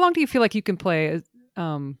think? How long do you feel like you can play?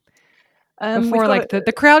 Before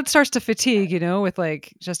the crowd starts to fatigue, with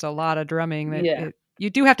just a lot of drumming. You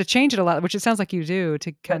do have to change it a lot, which it sounds like you do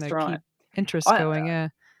to kind of keep interest going. Yeah.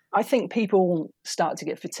 I think people start to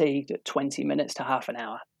get fatigued at 20 minutes to half an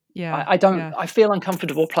hour. Yeah. I don't. Yeah. I feel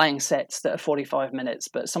uncomfortable playing sets that are 45 minutes,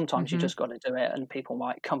 but sometimes you just got to do it, and people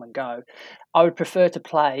might come and go. I would prefer to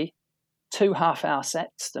play 2 half-hour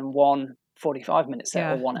sets than 1 45-minute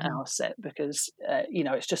set or 1 hour set, because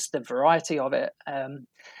it's just the variety of it.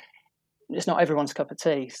 It's not everyone's cup of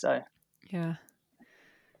tea, so yeah.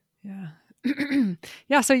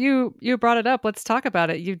 So you brought it up. Let's talk about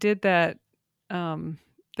it. You did that.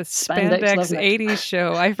 The Spandex 80s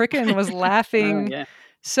show. I freaking was laughing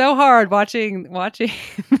so hard watching that.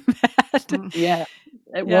 Yeah.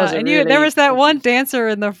 It was and really, there was that one dancer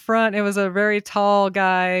in the front. It was a very tall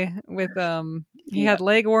guy with he had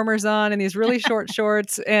leg warmers on and these really short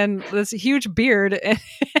shorts and this huge beard and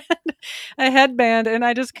a headband, and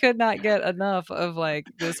I just could not get enough of like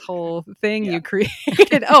this whole thing you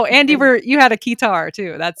created. Oh, and you had a guitar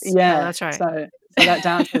too. That's right. So that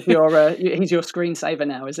dancer's he's your screensaver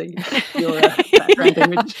now, is he? Your background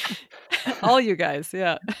image. All you guys,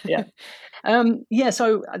 yeah.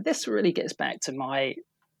 So this really gets back to my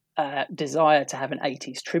desire to have an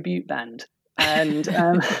 80s tribute band. And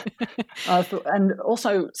I thought, and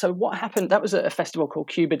also, so what happened, that was at a festival called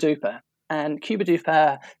Cuba Duper. And Cuba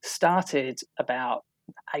Duper started about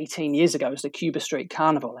 18 years ago as the Cuba Street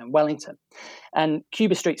Carnival in Wellington. And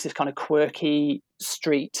Cuba Street's this kind of quirky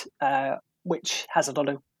street, which has a lot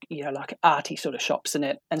of, like arty sort of shops in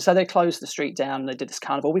it. And so they closed the street down and they did this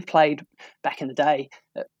carnival. We played back in the day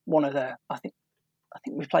at one of the, I think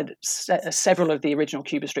we played at several of the original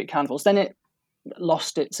Cuba Street carnivals. Then it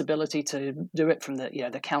lost its ability to do it from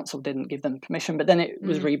the council didn't give them permission, but then it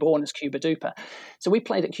was reborn as Cuba Duper. So we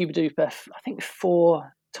played at Cuba Duper, I think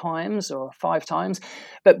 4 times or 5 times.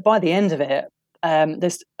 But by the end of it,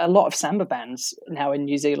 there's a lot of Samba bands now in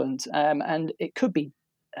New Zealand. And it could be,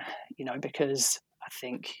 because I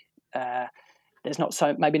think there's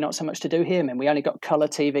maybe not so much to do here. I mean, we only got colour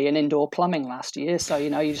TV and indoor plumbing last year, so you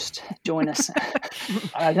just join us.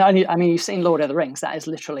 I mean, you've seen Lord of the Rings. That is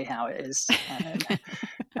literally how it is.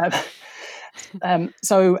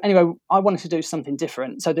 So anyway, I wanted to do something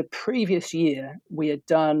different. So the previous year, we had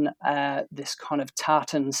done this kind of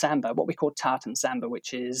tartan samba, what we call tartan samba,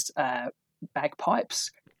 which is bagpipes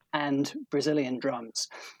and Brazilian drums.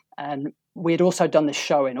 And we had also done this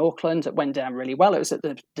show in Auckland that went down really well. It was at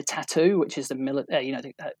the Tattoo, which is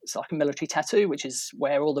it's like a military tattoo, which is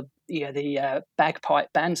where all the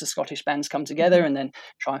bagpipe bands, the Scottish bands, come together and then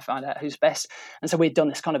try and find out who's best. And so we'd done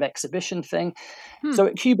this kind of exhibition thing. So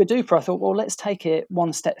at Cuba Duper, I thought, well, let's take it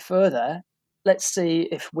one step further. Let's see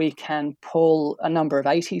if we can pull a number of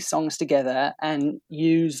 80s songs together and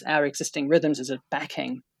use our existing rhythms as a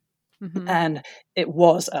backing. And it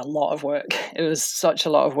was a lot of work. It was such a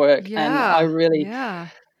lot of work. And I really, I'm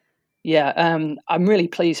really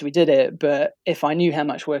pleased we did it. But if I knew how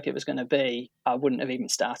much work it was going to be, I wouldn't have even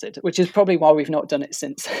started, which is probably why we've not done it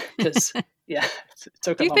since. Because, it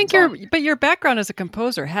took a long time. But your background as a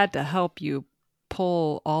composer had to help you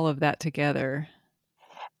pull all of that together?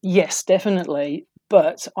 Yes, definitely.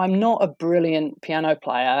 But I'm not a brilliant piano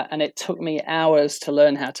player, and it took me hours to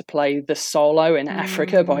learn how to play the solo in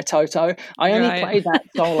Africa by Toto. I only played that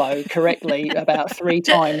solo correctly about 3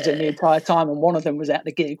 times in the entire time, and one of them was at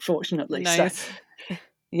the gig, fortunately. Nice.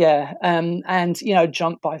 So, and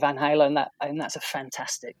Jump by Van Halen, that's a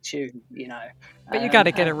fantastic tune, But you got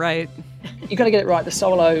to get it right. You got to get it right. The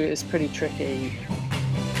solo is pretty tricky.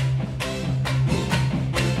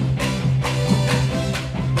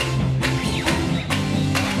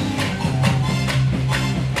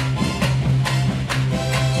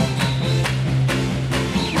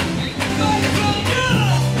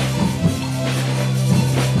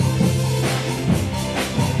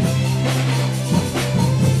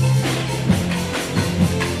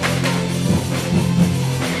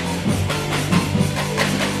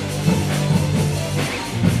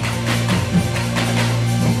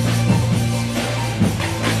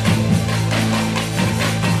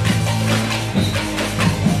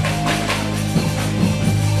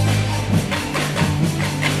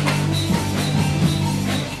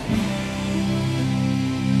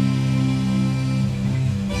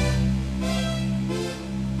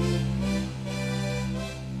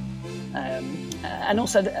 And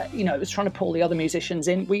also, it was trying to pull the other musicians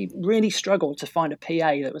in. We really struggled to find a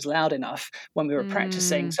PA that was loud enough when we were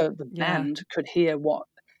practicing so the band could hear what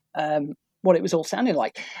it was all sounding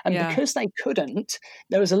like. And because they couldn't,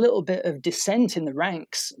 there was a little bit of dissent in the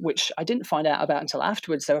ranks, which I didn't find out about until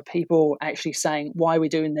afterwards. There were people actually saying, why are we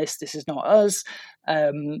doing this? This is not us.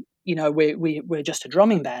 We're just a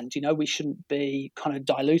drumming band. We shouldn't be kind of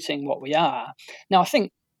diluting what we are. Now, I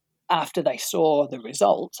think after they saw the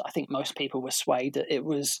results, I think most people were swayed that it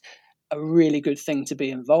was a really good thing to be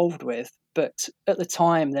involved with. But at the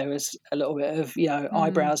time, there was a little bit of,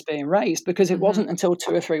 eyebrows being raised, because it wasn't until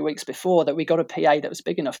 2 or 3 weeks before that we got a PA that was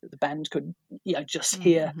big enough that the band could, just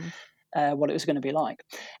hear what it was going to be like.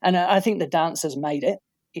 And I think the dancers made it.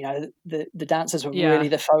 The dancers were really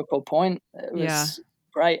the focal point. It was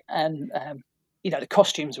great. And, the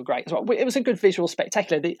costumes were great as well. It was a good visual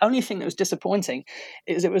spectacular. The only thing that was disappointing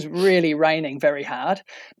is it was really raining very hard.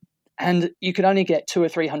 And you could only get 200 or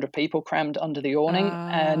 300 people crammed under the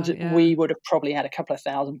awning, we would have probably had a couple of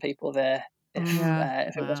thousand people there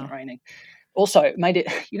if it wasn't raining. also it made it,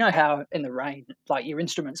 you know how in the rain, like your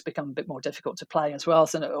instruments become a bit more difficult to play as well.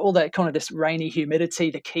 So all that kind of this rainy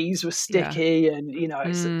humidity, the keys were sticky,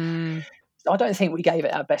 and I don't think we gave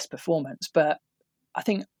it our best performance, but I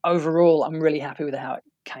think overall I'm really happy with how it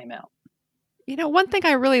came out. One thing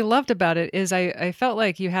I really loved about it is I felt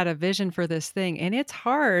like you had a vision for this thing, and it's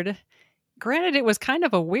hard. Granted, it was kind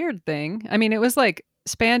of a weird thing. I mean, it was like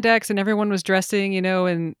spandex and everyone was dressing,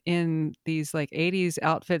 in these like 80s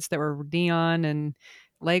outfits that were neon and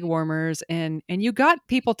leg warmers, and you got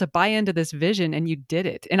people to buy into this vision, and you did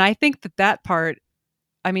it. And I think that part,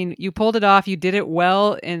 I mean, you pulled it off, you did it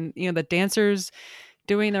well, and the dancers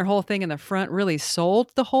doing their whole thing in the front really sold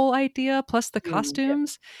the whole idea, plus the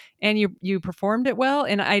costumes, and you performed it well.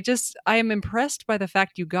 And I am impressed by the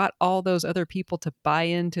fact you got all those other people to buy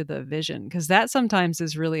into the vision, because that sometimes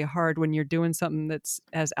is really hard when you're doing something that's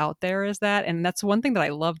as out there as that. And that's one thing that I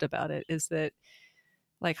loved about it, is that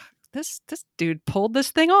like this dude pulled this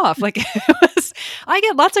thing off. Like I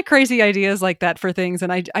get lots of crazy ideas like that for things,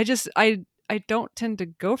 and I don't tend to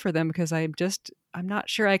go for them because I'm not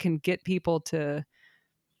sure I can get people to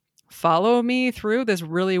follow me through this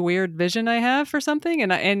really weird vision I have for something.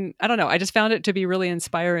 And I don't know, I just found it to be really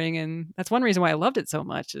inspiring, and that's one reason why I loved it so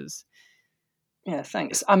much. Is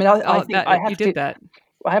thanks. I mean, I think that, I have you did that.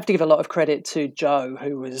 I have to give a lot of credit to Jo,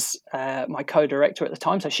 who was my co-director at the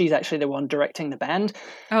time. So she's actually the one directing the band.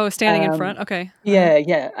 Oh, standing in front. Okay.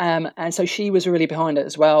 Yeah. And so she was really behind it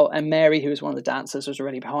as well. And Mary, who was one of the dancers, was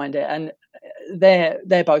really behind it. And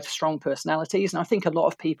they're both strong personalities. And I think a lot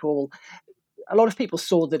of people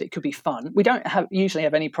saw that it could be fun. We don't usually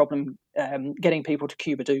have any problem getting people to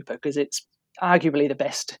Cuba Duper, because it's arguably the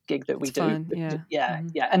best gig that we do. Fun, yeah.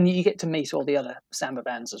 And you get to meet all the other samba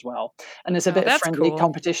bands as well, and there's a bit of friendly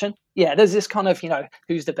competition. There's this kind of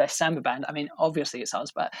who's the best samba band. I mean, obviously it's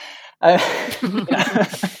us, but and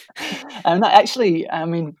that actually, I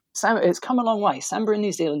mean, samba, it's come a long way. Samba in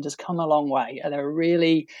New Zealand has come a long way, and they're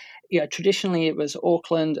really, traditionally it was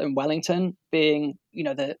Auckland and Wellington being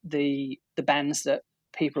the bands that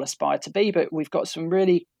people aspire to be, but we've got some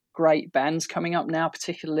really great bands coming up now,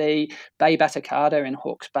 particularly Bay Batacada in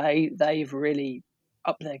Hawke's Bay. They've really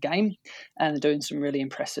upped their game and are doing some really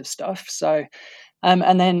impressive stuff. So,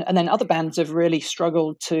 and then other bands have really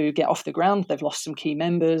struggled to get off the ground. They've lost some key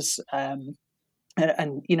members, and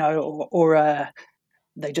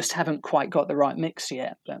they just haven't quite got the right mix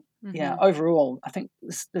yet. But overall, I think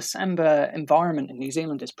the samba environment in New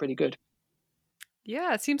Zealand is pretty good.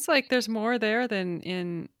 Yeah, it seems like there's more there than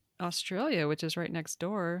in Australia, which is right next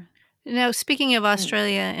door. Now, speaking of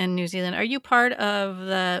Australia and New Zealand, are you part of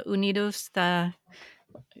the Unidos,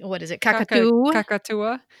 what is it,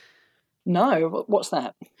 Kakatua? No, what's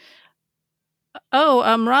that?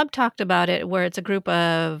 Oh, Rob talked about it, where it's a group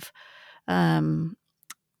of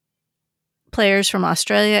players from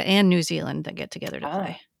Australia and New Zealand that get together to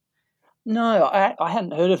play. No, I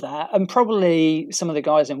hadn't heard of that. And probably some of the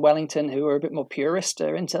guys in Wellington who are a bit more purist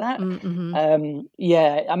are into that. Mm-hmm.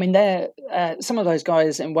 I mean, they're some of those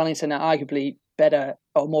guys in Wellington are arguably better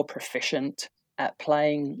or more proficient at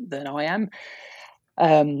playing than I am.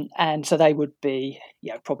 And so they would be,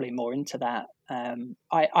 probably more into that.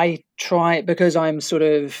 I try, because I'm sort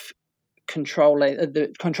of controlling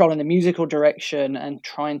the musical direction and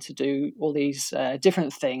trying to do all these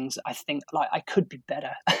different things. I think like I could be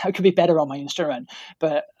better. I could be better on my instrument,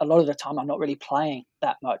 but a lot of the time I'm not really playing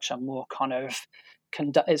that much. I'm more kind of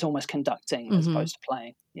it's almost conducting as opposed to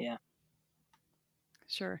playing. Yeah.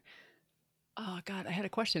 Sure. Oh God, I had a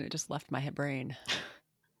question. It just left my brain.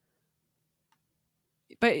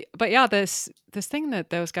 But yeah, this thing that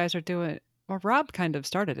those guys are doing. Well, Rob kind of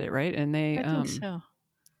started it, right? And they I think so.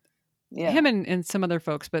 Yeah. Him and some other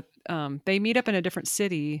folks, but they meet up in a different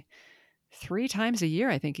city 3 times a year,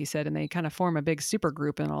 I think he said, and they kind of form a big super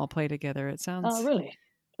group and all play together. It sounds. Oh, really?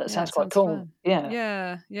 That sounds quite cool. Fun.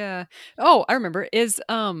 Yeah. Yeah. Oh, I remember. Is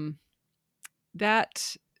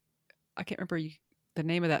that I can't remember the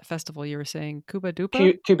name of that festival you were saying, Cuba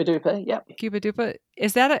Dupa? Cuba Dupa, yeah. Cuba Dupa.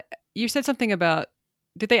 Is that you said something about,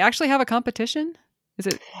 did they actually have a competition? Is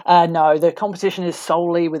it? No, the competition is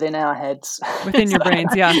solely within our heads. Within your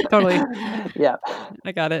brains, yeah, totally. Yeah.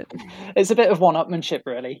 I got it. It's a bit of one-upmanship,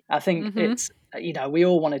 really. I think it's, we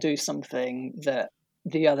all want to do something that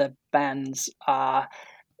the other bands are,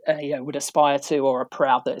 would aspire to or are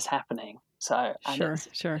proud that it's happening. So sure.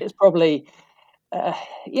 It's probably,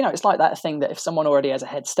 it's like that thing that if someone already has a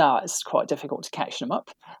head start, it's quite difficult to catch them up.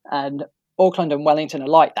 And Auckland and Wellington are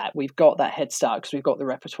like that. We've got that head start because we've got the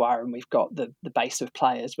repertoire and we've got the base of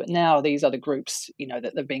players. But now these other groups,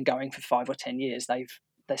 that they've been going for 5 or 10 years,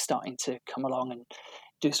 they're starting to come along and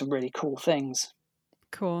do some really cool things.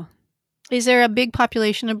 Cool. Is there a big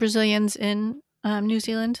population of Brazilians in New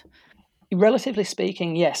Zealand? Relatively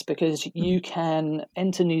speaking, yes, because you can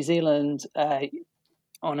enter New Zealand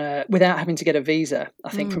without having to get a visa,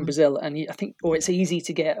 I think, from Brazil, and or it's easy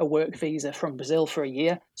to get a work visa from Brazil for a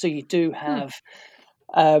year. So you do have,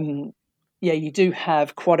 you do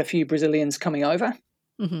have quite a few Brazilians coming over.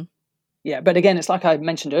 Mm-hmm. Yeah, but again, it's like I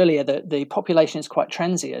mentioned earlier that the population is quite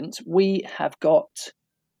transient. We have got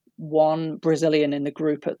one Brazilian in the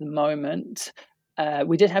group at the moment.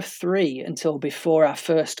 We did have 3 until before our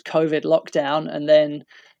first COVID lockdown, and then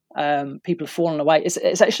people have fallen away.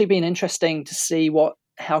 It's actually been interesting to see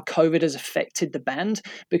how COVID has affected the band,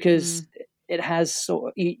 because it has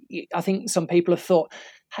sort of, I think some people have thought,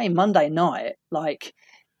 hey, Monday night, like,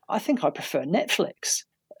 I think I prefer Netflix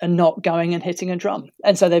and not going and hitting a drum.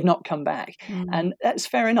 And so they've not come back. And that's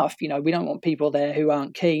fair enough. We don't want people there who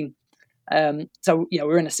aren't keen. So,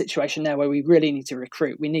 we're in a situation now where we really need to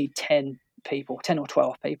recruit. We need 10 or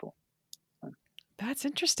 12 people. That's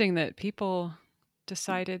interesting that people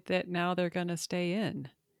decided that now they're going to stay in.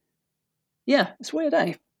 Yeah, it's weird,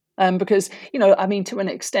 eh? Because, to an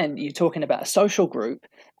extent, you're talking about a social group,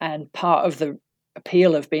 and part of the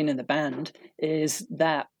appeal of being in the band is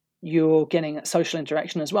that you're getting social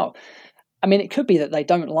interaction as well. I mean, it could be that they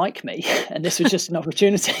don't like me, and this was just an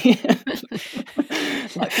opportunity.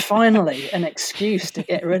 Like, finally, an excuse to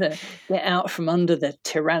get out from under the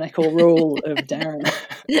tyrannical rule of Darren.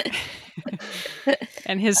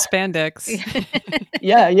 And his spandex.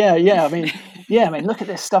 Yeah. I mean, look at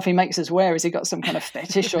this stuff he makes us wear. Has he got some kind of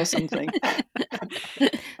fetish or something?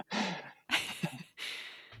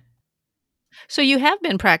 So you have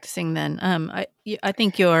been practicing then. I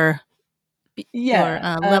think your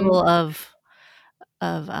level of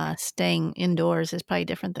staying indoors is probably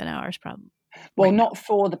different than ours, probably. Well, not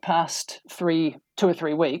for the past 2 or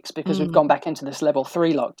 3 weeks, because we've gone back into this level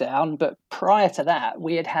 3 lockdown. But prior to that,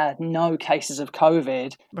 we had no cases of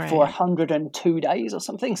COVID for 102 days or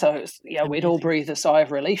something. So we'd all breathed a sigh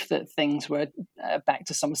of relief that things were back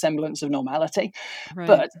to some semblance of normality. Right.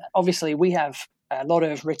 But obviously, we have a lot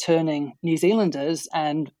of returning New Zealanders,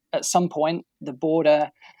 and at some point, the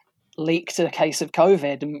border leaked a case of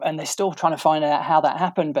COVID, and they're still trying to find out how that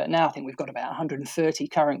happened. But now I think we've got about 130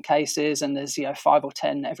 current cases, and there's 5 or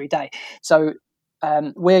 10 every day. So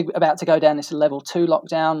we're about to go down this level 2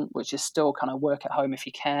 lockdown, which is still kind of work at home if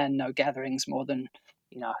you can, no gatherings more than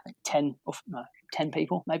I think 10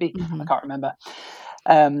 people maybe. I can't remember.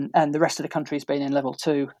 And the rest of the country's been in level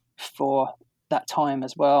 2 for that time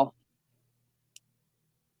as well.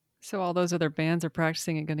 So all those other bands are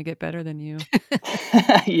practicing and going to get better than you.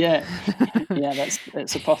 Yeah,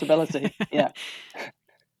 that's a possibility. Yeah.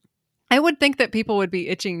 I would think that people would be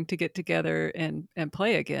itching to get together and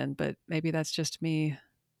play again, but maybe that's just me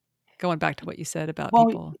going back to what you said about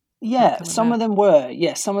people. Yeah, some of them were.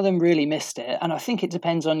 Yeah, some of them really missed it. And I think it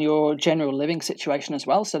depends on your general living situation as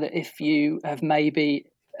well. So that if you have maybe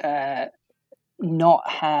not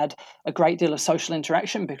had a great deal of social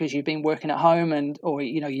interaction because you've been working at home or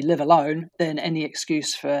you live alone, then any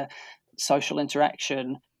excuse for social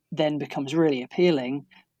interaction then becomes really appealing.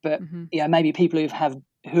 But maybe people who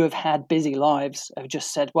have had busy lives have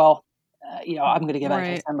just said, well, I'm going to give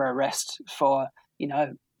December a rest for a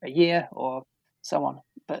year or so on.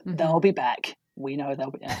 But they'll be back. We know they'll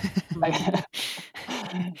be.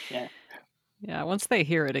 Yeah. Once they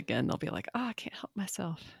hear it again, they'll be like, "Oh, I can't help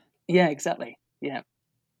myself." Yeah, exactly. Yeah.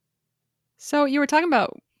 So you were talking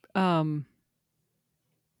about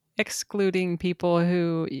excluding people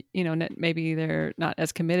who, maybe they're not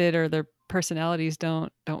as committed or their personalities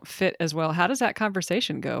don't fit as well. How does that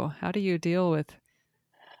conversation go? How do you deal with?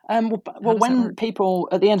 Well, when people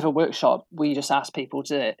at the end of a workshop, we just ask people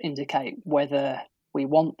to indicate whether we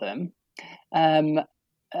want them, and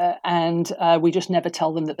we just never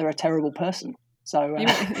tell them that they're a terrible person. So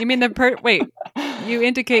you mean you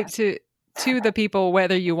indicate to the people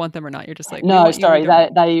whether you want them or not. You're just like, no, sorry,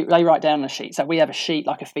 they write down on a sheet. So we have a sheet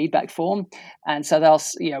like a feedback form, and so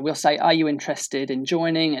we'll say, are you interested in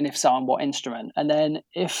joining, and if so, on what instrument? And then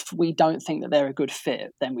if we don't think that they're a good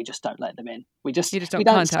fit, then we just don't let them in. You just don't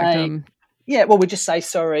contact them. Yeah, well, we just say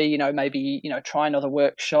sorry. Maybe try another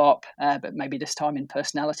workshop, but maybe this time in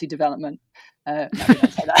personality development. No, we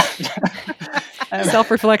don't say that.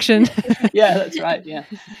 Self-reflection. Yeah, that's right. Yeah.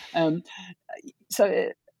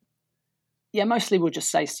 Mostly we'll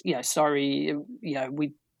just say, sorry,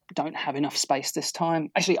 we don't have enough space this time.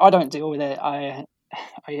 Actually, I don't deal with it.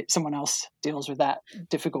 Someone else deals with that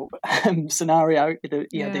difficult scenario.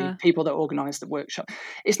 The people that organise the workshop.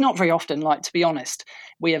 It's not very often. Like, to be honest,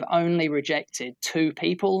 we have only rejected 2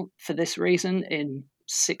 people for this reason in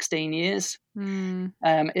 16 years. Mm.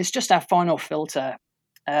 It's just our final filter.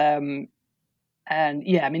 And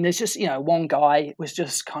yeah, I mean, there's just, one guy was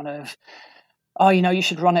just kind of, oh, you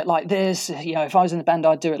should run it like this. If I was in the band,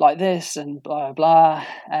 I'd do it like this, and blah, blah.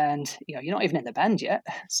 And, you're not even in the band yet.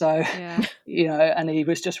 So, Yeah. and he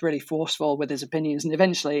was just really forceful with his opinions. And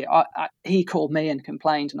eventually he called me and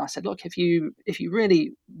complained. And I said, look, if you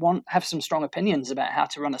really have some strong opinions about how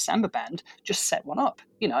to run a Samba band, just set one up,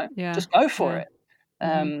 Yeah. just go for Yeah. it.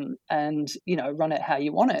 And, run it how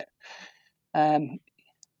you want it.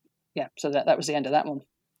 So that was the end of that one.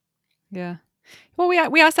 Yeah. Well,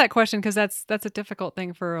 we asked that question because that's a difficult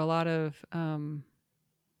thing for a lot of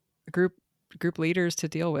group leaders to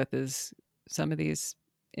deal with. Is some of these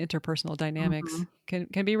interpersonal dynamics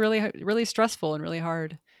can be really, really stressful and really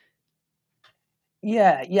hard.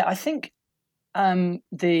 Yeah. I think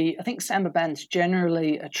Samba bands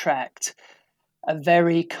generally attract a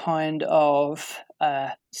very kind of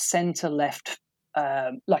centre left,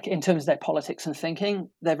 like in terms of their politics and thinking,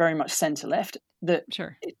 they're very much centre left. That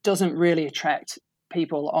Sure. It doesn't really attract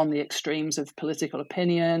people on the extremes of political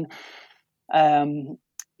opinion.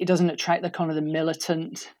 It doesn't attract the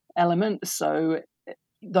militant element. So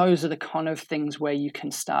those are the kind of things where you can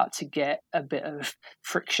start to get a bit of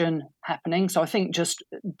friction happening. So I think just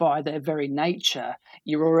by their very nature,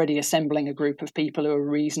 you're already assembling a group of people who are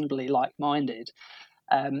reasonably like-minded.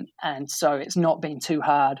 And so it's not been too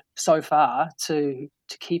hard so far to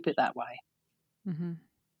keep it that way. Mm-hmm.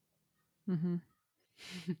 Mm-hmm.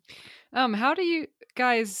 How do you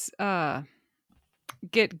guys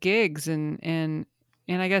get gigs and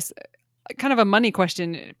I guess kind of a money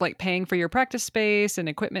question, like paying for your practice space and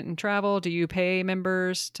equipment and travel? Do you pay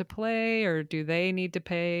members to play, or do they need to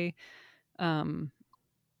pay? Or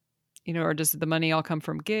does the money all come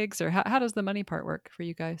from gigs, or how does the money part work for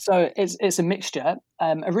you guys? So it's a mixture.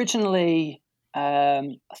 Originally, I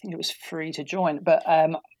think it was free to join, but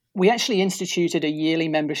we actually instituted a yearly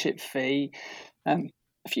membership fee a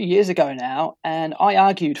few years ago now, and I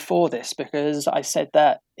argued for this because I said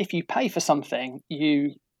that if you pay for something,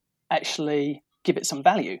 you actually give it some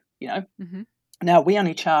value. Mm-hmm. Now we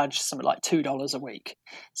only charge something like $2 a week,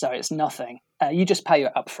 so it's nothing. You just pay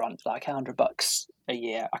it up front, like $100 a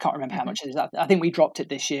year. I can't remember how much it is. I think we dropped it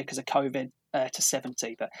this year because of COVID to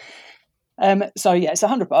 70. But so yeah, it's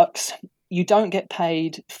 $100. You don't get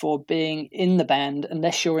paid for being in the band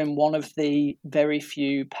unless you're in one of the very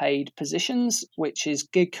few paid positions, which is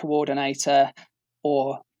gig coordinator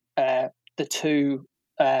or the two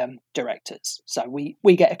directors. So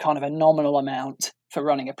we get a kind of a nominal amount for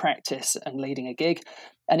running a practice and leading a gig,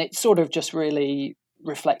 and it sort of just really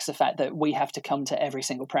reflects the fact that we have to come to every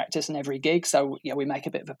single practice and every gig. So we make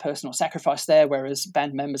a bit of a personal sacrifice there, whereas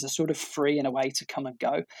band members are sort of free in a way to come and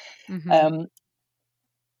go. Mm-hmm.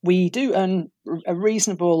 We do earn a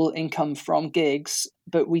reasonable income from gigs,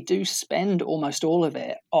 but we do spend almost all of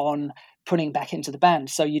it on putting back into the band.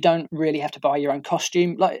 So you don't really have to buy your own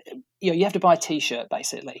costume. Like, you have to buy a t-shirt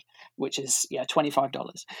basically, which is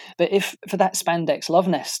 $25. But if for that Spandex Love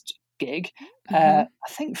Nest gig, I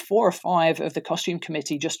think 4 or 5 of the costume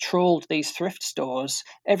committee just trawled these thrift stores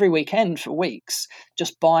every weekend for weeks,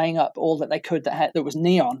 just buying up all that they could that was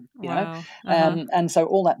neon, Wow. and so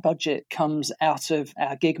all that budget comes out of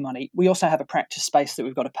our gig money. We also have a practice space that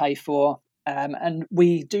we've got to pay for, and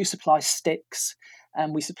we do supply sticks,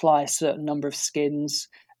 and we supply a certain number of skins,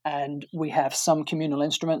 and we have some communal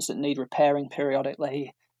instruments that need repairing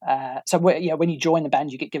periodically. So when you join the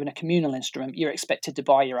band, you get given a communal instrument. You're expected to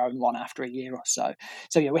buy your own one after a year or so.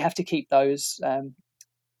 So we have to keep those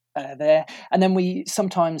there. And then we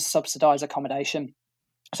sometimes subsidise accommodation.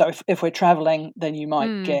 So if we're travelling, then you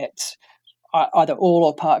might get either all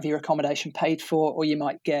or part of your accommodation paid for, or you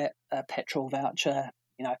might get a petrol voucher,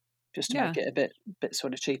 just to make it a bit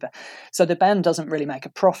sort of cheaper. So the band doesn't really make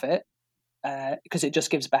a profit because it just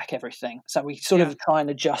gives back everything. So we sort of try and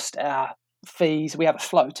adjust our fees. We have a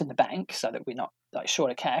float in the bank so that we're not short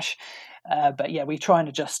of cash, but we try and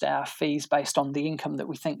adjust our fees based on the income that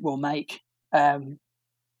we think we'll make out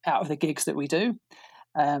of the gigs that we do,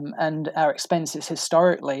 and our expenses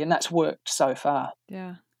historically, and that's worked so far.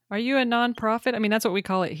 Are you a non-profit? I mean, that's what we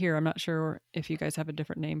call it here. I'm not sure if you guys have a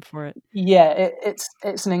different name for it.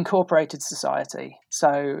 It's an incorporated society,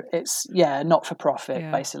 so it's not for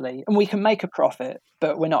profit basically, and we can make a profit,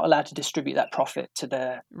 but we're not allowed to distribute that profit to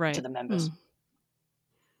the members.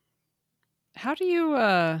 How do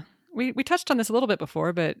you we touched on this a little bit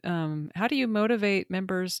before, but how do you motivate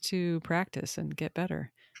members to practice and get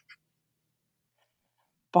better?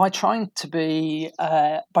 by trying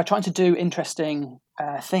to do interesting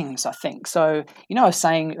things, I think. So, I was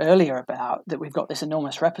saying earlier about that we've got this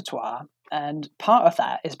enormous repertoire, and part of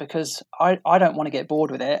that is because I don't want to get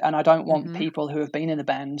bored with it, and I don't want people who have been in the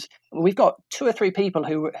band. We've got 2 or 3 people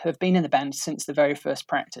who have been in the band since the very first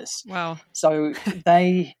practice. Wow. So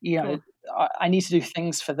they, Cool. I need to do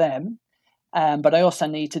things for them. But I also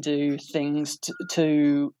need to do things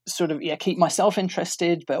to sort of keep myself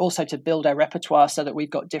interested, but also to build our repertoire so that we've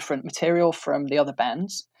got different material from the other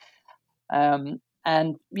bands.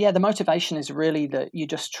 And the motivation is really that you're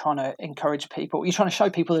just trying to encourage people. You're trying to show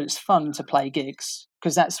people that it's fun to play gigs,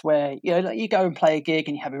 because that's where you go and play a gig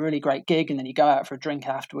and you have a really great gig, and then you go out for a drink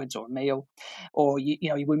afterwards or a meal, or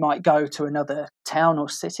we might go to another town or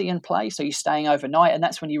city and play. So you're staying overnight, and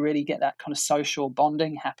that's when you really get that kind of social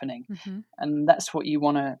bonding happening. And that's what you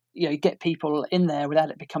want to get people in there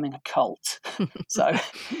without it becoming a cult. So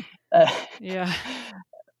you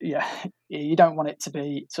don't want it to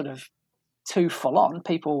be sort of too full on.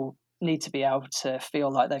 People need to be able to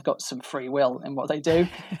feel like they've got some free will in what they do.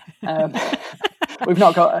 We've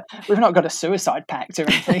not got a suicide pact or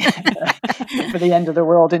anything for the end of the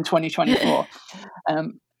world in 2024.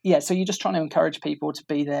 So you're just trying to encourage people to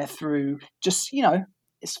be there through just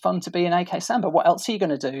it's fun to be in AK Samba. What else are you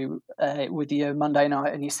going to do with your Monday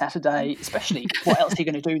night and your Saturday? Especially, what else are you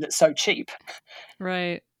going to do that's so cheap?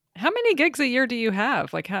 Right. How many gigs a year do you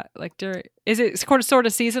have? Is it sort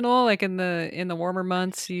of seasonal? Like in the warmer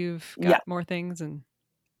months, you've got more things and.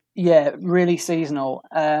 Yeah, really seasonal.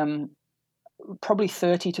 Probably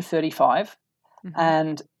 30 to 35,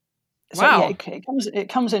 and so wow. it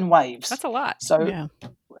comes in waves. That's a lot. So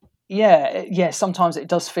sometimes it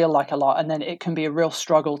does feel like a lot, and then it can be a real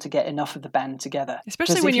struggle to get enough of the band together.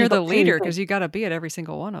 Especially when you're the leader, because you got to be at every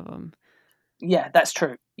single one of them. Yeah, that's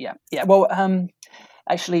true. Yeah. Well,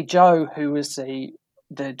 actually, Jo, who was the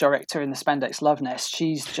director in the Spandex Love Nest,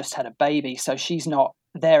 she's just had a baby, so she's not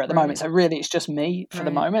there at the moment. So really, it's just me for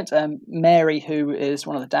the moment. Mary, who is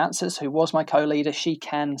one of the dancers, who was my co-leader, she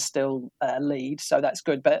can still lead, so that's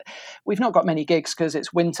good. But we've not got many gigs because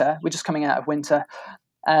it's winter. We're just coming out of winter,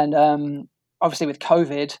 and obviously with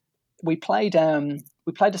COVID, we played a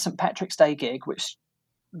St. Patrick's Day gig, which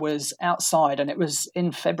was outside, and it was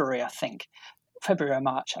in February, I think. February or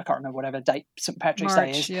March, I can't remember whatever date St. Patrick's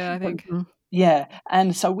Day is. Yeah, I think. Yeah,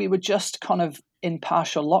 and so we were just kind of in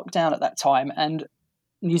partial lockdown at that time, and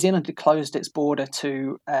New Zealand had closed its border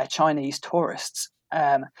to Chinese tourists,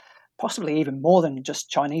 possibly even more than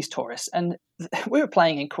just Chinese tourists. And we were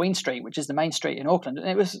playing in Queen Street, which is the main street in Auckland, and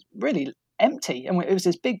it was really empty, and it was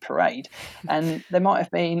this big parade, and there might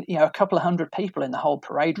have been a couple of hundred people in the whole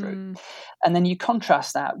parade route. And then you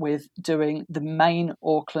contrast that with doing the main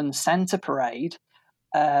Auckland Santa parade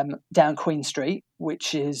down Queen Street,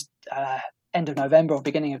 which is end of November or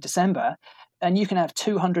beginning of December, and you can have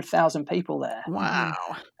 200,000 people there. Wow.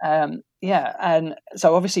 And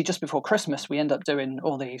so obviously just before Christmas, we end up doing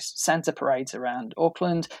all these Santa parades around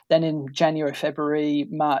Auckland. Then in January, February,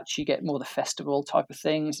 March, you get more the festival type of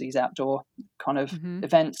things, these outdoor kind of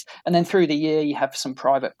events. And then through the year, you have some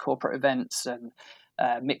private corporate events and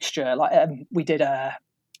mixture. Like we did a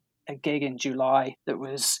gig in July that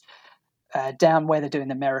was down where they're doing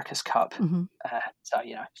the America's Cup. So,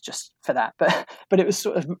 it's just for that. But it was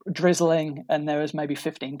sort of drizzling, and there was maybe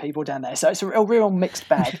 15 people down there. So it's a real mixed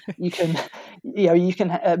bag. You can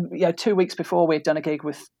 2 weeks before we'd done a gig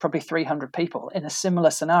with probably 300 people in a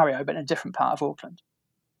similar scenario, but in a different part of Auckland.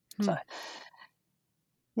 So,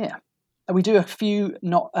 yeah. And we do a few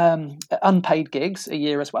not unpaid gigs a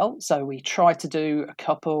year as well. So we try to do a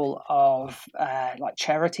couple of like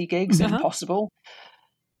charity gigs if possible.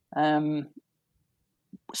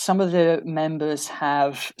 Some of the members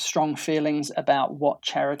have strong feelings about what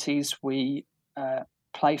charities we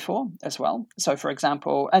play for as well. So, for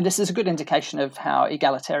example, and this is a good indication of how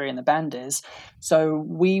egalitarian the band is, so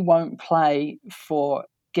we won't play for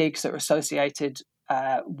gigs that are associated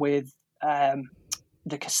with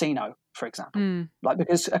the casino, for example, like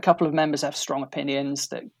because a couple of members have strong opinions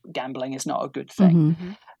that gambling is not a good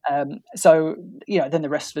thing. So, then the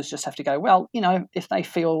rest of us just have to go, well, if they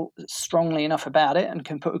feel strongly enough about it and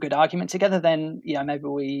can put a good argument together, then, maybe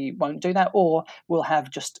we won't do that, or we'll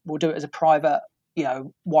do it as a private,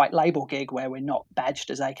 white label gig where we're not badged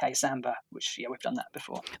as AK Samba, which, we've done that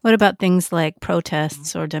before. What about things like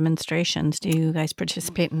protests or demonstrations? Do you guys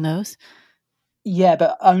participate in those? Yeah,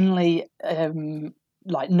 but only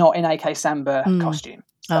like not in AK Samba costume.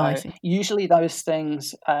 So I see. Usually those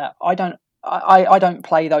things, I don't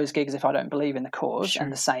play those gigs if I don't believe in the cause,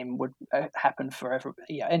 and the same would happen for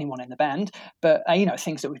anyone in the band. But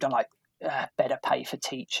things that we've done, like better pay for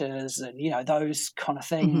teachers and, those kind of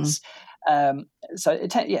things. So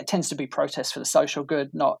it tends to be protests for the social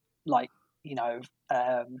good, not like,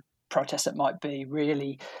 protests that might be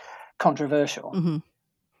really controversial.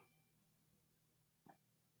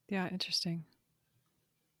 Yeah, interesting.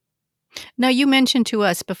 Now, you mentioned to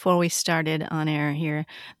us before we started on air here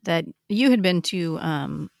that you had been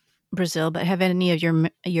to Brazil, but have any of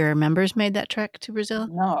your members made that trek to Brazil?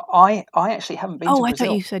 No, I actually haven't been to Brazil. I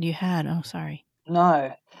thought you said you had. Oh, sorry.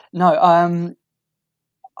 No.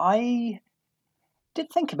 I did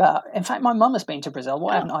think about. In fact, my mum has been to Brazil.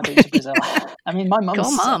 Why haven't I been to Brazil? I mean, my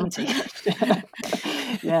mum's 70.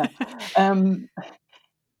 Yeah.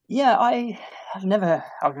 I've never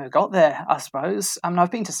got there, I suppose. I mean, I've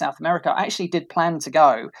been to South America. I actually did plan to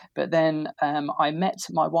go, but then I met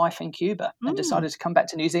my wife in Cuba and decided to come back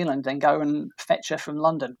to New Zealand and go and fetch her from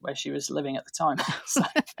London, where she was living at the time.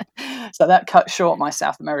 So that cut short my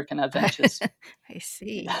South American adventures. I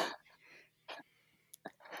see.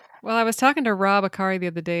 Well, I was talking to Rob Akari the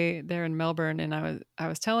other day there in Melbourne, and I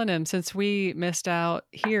was telling him, since we missed out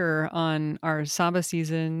here on our Samba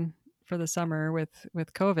season for the summer with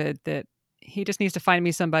COVID, that he just needs to find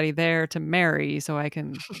me somebody there to marry so I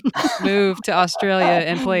can move to Australia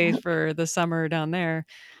and play for the summer down there.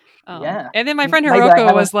 And then my friend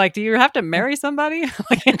Hiroko was like, "Do you have to marry somebody?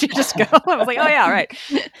 Like, can't you just go?" I was like, "Oh yeah, right."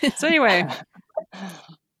 So anyway,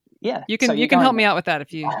 yeah, you can help me out with that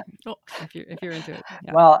if you're into it.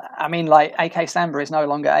 Yeah. Well, I mean, like AK Samba is no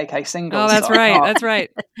longer AK Singles. Oh, that's so right. That's right.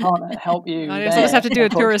 Can't help you. I just have to do a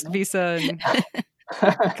tourist visa and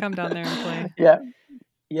come down there and play.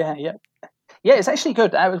 Yeah. It's actually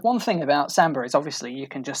good. One thing about Samba is obviously you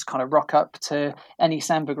can just kind of rock up to any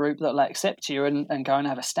Samba group that'll accept you and go and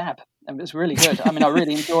have a stab. And it was really good. I mean, I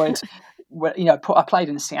really enjoyed. I played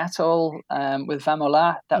in Seattle with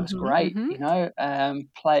Vamola. That was great.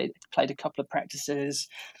 Played a couple of practices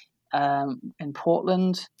in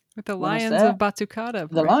Portland with the Lions of Batucada.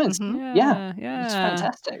 The Lions, yeah, it's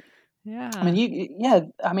fantastic. Yeah,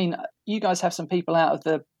 I mean, you guys have some people out of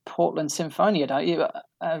the Portland Symphonia, don't you?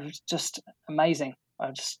 Just amazing.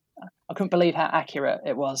 I couldn't believe how accurate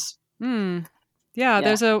it was. Yeah,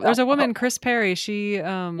 there's a woman, Chris Perry. She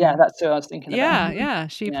that's who I was thinking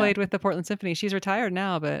about. She played with the Portland Symphony. She's retired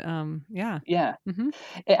now, but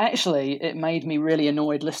It made me really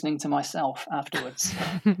annoyed listening to myself afterwards.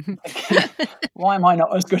 Why am I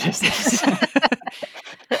not as good as this?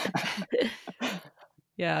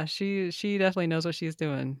 Yeah, she definitely knows what she's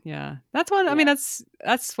doing. Yeah, that's one. I mean,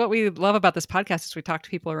 that's what we love about this podcast is we talk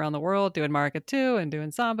to people around the world doing maracatu and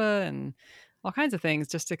doing samba and all kinds of things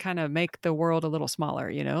just to kind of make the world a little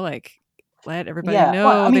smaller. Like let everybody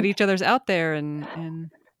know that each other's out there.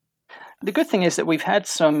 And the good thing is that we've had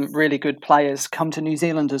some really good players come to New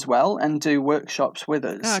Zealand as well and do workshops with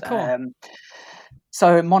us. Ah, cool.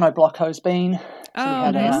 So Mono Blocko's been. So we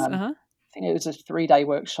had, nice. I think it was a 3-day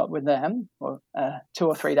workshop with them, or 2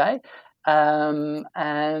 or 3 day.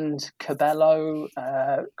 And Cabello,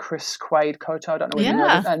 Chris Quaid Koto, I don't know whether you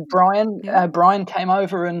know, and Brian. Brian came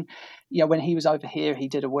over, and when he was over here, he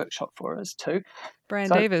did a workshop for us too. Brian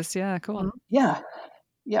Davis, cool. Yeah.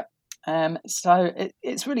 So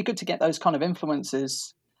it's really good to get those kind of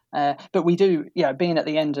influences. But we do, being at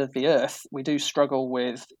the end of the earth, we do struggle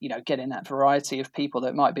with, getting that variety of people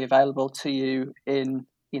that might be available to you in,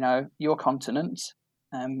 your continent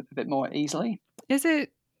a bit more easily. Is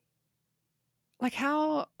it like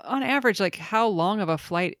how, on average, like how long of a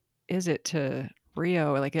flight is it to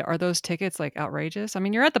Rio? Like, are those tickets like outrageous? I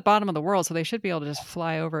mean, you're at the bottom of the world, so they should be able to just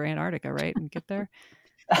fly over Antarctica, right, and get there.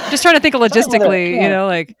 Just trying to think of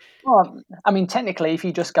logistically, Well, I mean, technically, if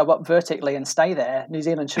you just go up vertically and stay there, New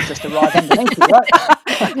Zealand should just arrive underneath you, right?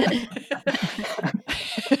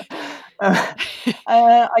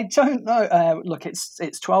 I don't know. Look,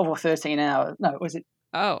 it's 12 or 13 hours. No, was it?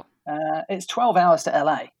 Oh. It's 12 hours to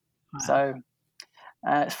LA. Wow. So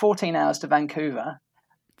it's 14 hours to Vancouver.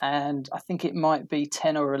 And I think it might be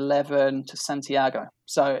 10 or 11 to Santiago.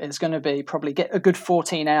 So it's going to be probably get a good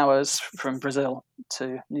 14 hours from Brazil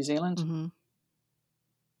to New Zealand.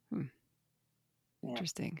 Mm-hmm.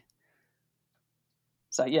 Interesting.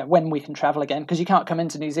 So, when we can travel again, because you can't come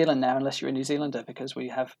into New Zealand now unless you're a New Zealander, because we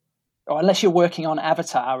have, or unless you're working on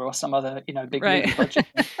Avatar or some other, big movie project.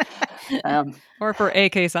 Or for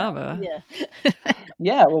AK Samba.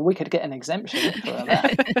 Well, we could get an exemption for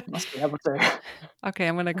that. Must be able to. Okay,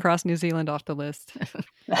 I'm going to cross New Zealand off the list.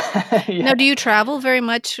 Now, do you travel very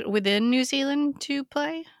much within New Zealand to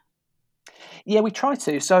play? Yeah, we try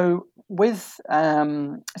to. So with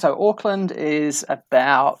Auckland is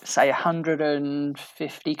about, say,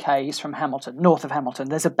 150 k's from Hamilton, north of Hamilton.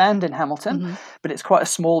 There's a band in Hamilton, but it's quite a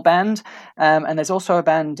small band. And there's also a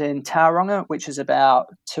band in Tauranga, which is about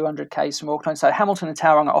 200 k's from Auckland. So Hamilton and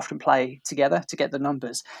Tauranga often play together to get the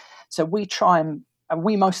numbers. So we try and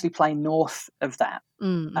we mostly play north of that.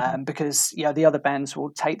 Because the other bands will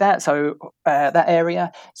take that. So that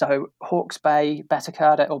area, so Hawke's Bay,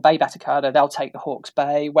 Batakata, or Bay Batakata, they'll take the Hawke's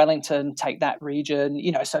Bay. Wellington take that region.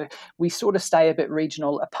 So we sort of stay a bit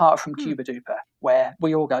regional, apart from Cuba Duper, where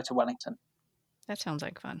we all go to Wellington. That sounds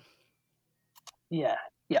like fun. Yeah,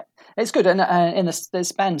 it's good. And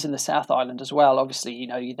there's bands in the South Island as well. Obviously,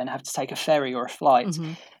 you then have to take a ferry or a flight,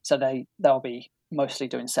 so they'll be mostly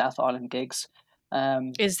doing South Island gigs.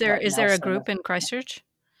 Is there a group in Christchurch?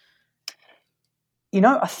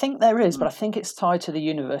 I think there is, but I think it's tied to the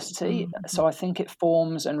university. So I think it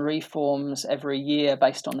forms and reforms every year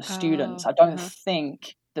based on the students. I don't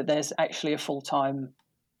think that there's actually a full-time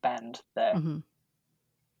band there.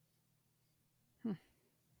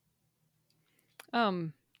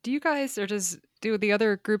 Do you guys, or do the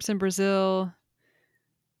other groups in Brazil?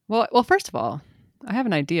 Well, first of all, I have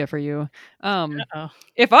an idea for you.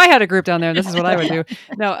 If I had a group down there, this is what I would do.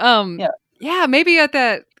 No, maybe at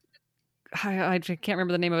that. I can't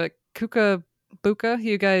remember the name of it. Kukabuka.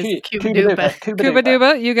 You guys,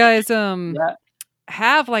 Kubaduba. You guys,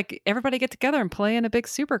 have like everybody get together and play in a big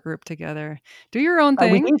super group together. Do your own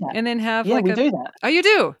thing, and then have we do that. Oh, you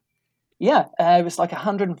do? Yeah, it was like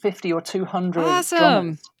 150 or 200. Awesome.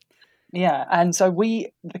 Drummers. Yeah, and so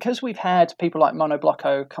because we've had people like Mono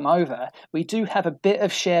Blocco come over, we do have a bit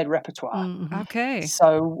of shared repertoire. Okay.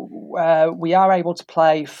 So we are able to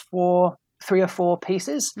play 3 or 4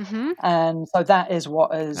 pieces, and so that is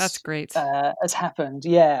what that's great. Has happened.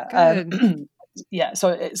 Yeah, yeah. So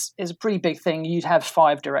it's a pretty big thing. You'd have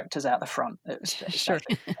 5 directors out the front. Sure.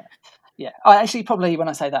 Yeah, I actually probably when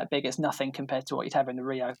I say that big, it's nothing compared to what you'd have in the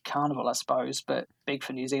Rio Carnival, I suppose, but big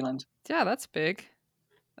for New Zealand. Yeah, that's big.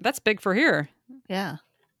 That's big for here. Yeah.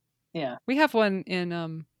 Yeah. We have one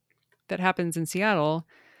in that happens in Seattle.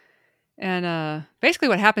 And basically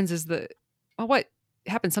what happens is what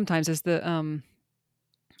happens sometimes is the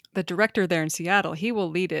director there in Seattle, he will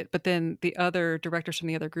lead it, but then the other directors from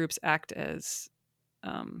the other groups act as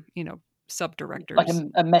sub-directors. Like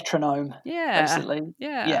a metronome. Yeah. Basically.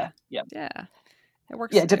 Yeah. It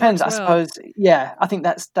works. Yeah, it depends, I suppose. Yeah, I think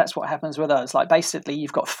that's what happens with us. Like basically,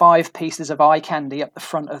 you've got 5 pieces of eye candy up the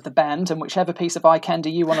front of the band, and whichever piece of eye candy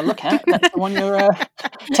you want to look at, that's the one you're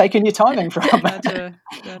taking your timing from. Gotcha.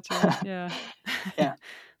 Yeah. Yeah.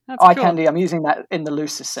 That's eye cool. candy. I'm using that in the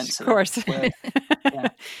loosest sense. Of course. Of the word. Yeah.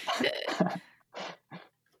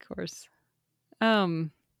 Of course.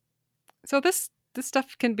 So this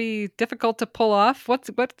stuff can be difficult to pull off. What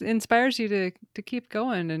inspires you to keep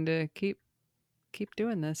going and to keep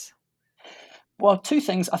doing this? Well, 2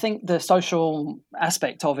 things. I think the social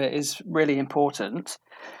aspect of it is really important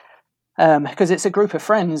because it's a group of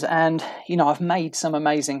friends, and I've made some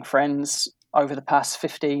amazing friends over the past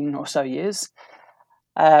 15 or so years,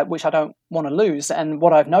 which I don't want to lose. And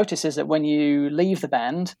what I've noticed is that when you leave the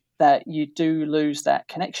band, that you do lose that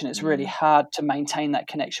connection. It's really hard to maintain that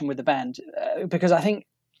connection with the band because I think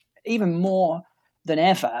even more than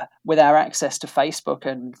ever with our access to Facebook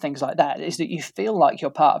and things like that is that you feel like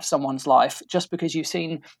you're part of someone's life just because you've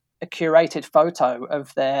seen a curated photo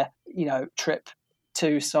of their trip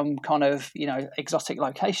to some kind of exotic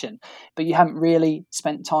location, but you haven't really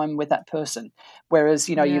spent time with that person. Whereas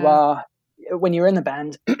you are, when you're in the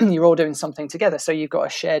band, you're all doing something together, so you've got a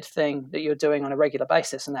shared thing that you're doing on a regular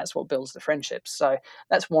basis, and that's what builds the friendships. So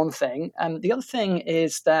that's one thing. The other thing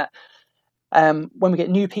is that when we get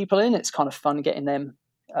new people in, it's kind of fun getting them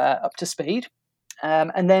up to speed.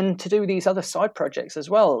 And then to do these other side projects as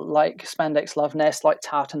well, like Spandex Love Nest, like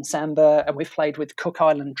Tart and Samba, and we've played with Cook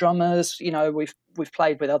Island drummers. We've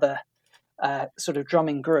played with other sort of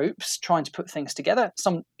drumming groups, trying to put things together.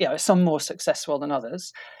 Some more successful than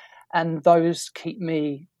others, and those keep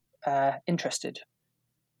me interested.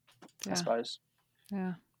 I suppose.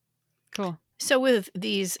 Yeah. Cool. So with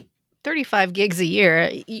these 35 gigs a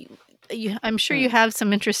year, I'm sure you have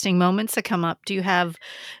some interesting moments that come up. Do you have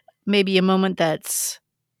maybe a moment that's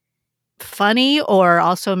funny or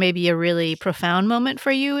also maybe a really profound moment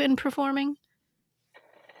for you in performing?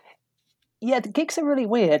 Yeah, the gigs are really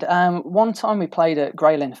weird. One time we played at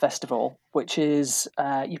Greyland Festival, which is,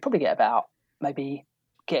 you probably get about maybe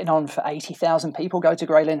getting on for 80,000 people go to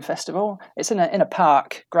Greyland Festival. It's in a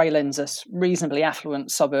park. Greyland's a reasonably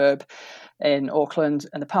affluent suburb in Auckland,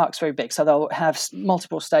 and the park's very big. So they'll have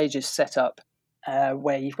multiple stages set up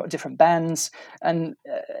where you've got different bands and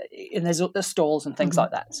there's stalls and things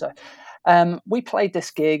like that. So we played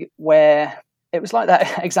this gig where it was like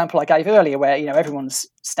that example I gave earlier, where everyone's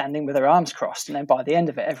standing with their arms crossed, and then by the end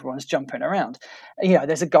of it, everyone's jumping around.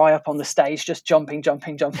 There's a guy up on the stage just jumping, like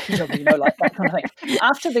that kind of thing.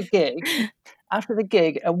 After the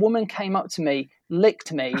gig, a woman came up to me,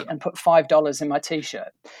 licked me, and put $5 in my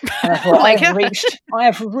t-shirt. And I thought, I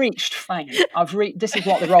have reached fame. This is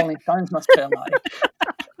what the Rolling Stones must feel like.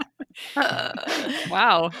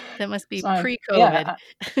 Wow, that must be pre-COVID.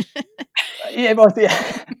 Yeah, it was.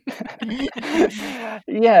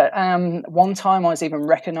 Yeah. One time I was even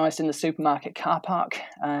recognised in the supermarket car park.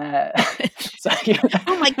 Oh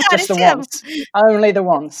my God, just the once, only the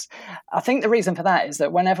once. I think the reason for that is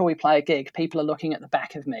that whenever we play a gig, people are looking at the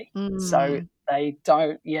back of me, so they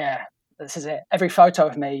don't. Yeah, this is it. Every photo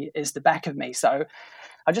of me is the back of me, so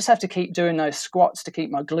I just have to keep doing those squats to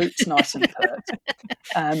keep my glutes nice and pert.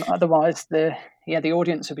 Otherwise, the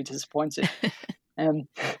audience would be disappointed.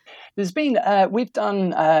 There's been we've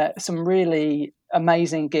done some really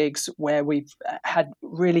amazing gigs where we've had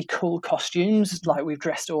really cool costumes, like we've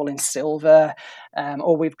dressed all in silver,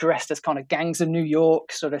 or we've dressed as kind of Gangs of New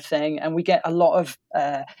York sort of thing, and we get a lot of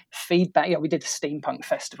feedback. We did a steampunk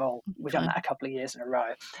festival. We've done that a couple of years in a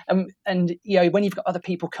row, and when you've got other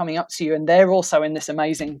people coming up to you and they're also in this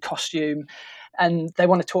amazing costume, and they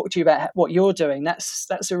want to talk to you about what you're doing,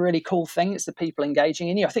 that's a really cool thing. It's the people engaging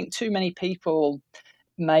in you. I think too many people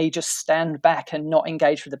may just stand back and not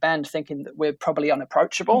engage with the band, thinking that we're probably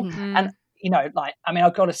unapproachable. And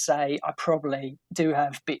I've got to say, I probably do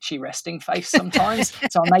have bitchy resting face sometimes,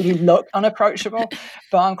 so I maybe look unapproachable,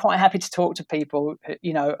 but I'm quite happy to talk to people,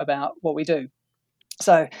 about what we do.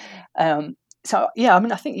 So I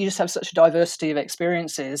think you just have such a diversity of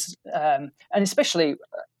experiences, and especially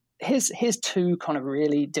here's two kind of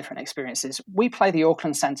really different experiences. We play the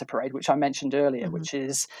Auckland Santa Parade, which I mentioned earlier, which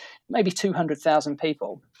is maybe 200,000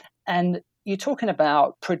 people. And you're talking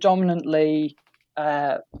about predominantly,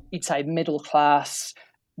 you'd say, middle-class,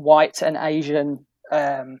 white and Asian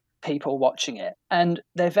people watching it. And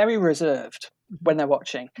they're very reserved when they're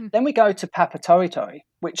watching. Then we go to Papatoetoe,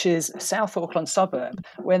 which is a South Auckland suburb,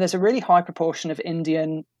 where there's a really high proportion of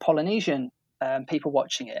Indian, Polynesian people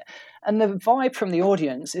watching it, and the vibe from the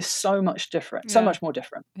audience is so much more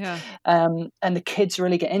different. And the kids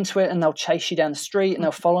really get into it, and they'll chase you down the street, and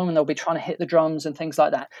they'll follow them, and they'll be trying to hit the drums and things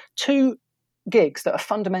like that. Two gigs that are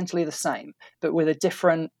fundamentally the same, but with a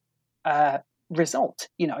different result,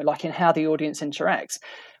 like in how the audience interacts.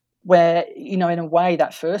 Where, in a way,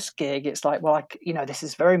 that first gig, it's like, well, this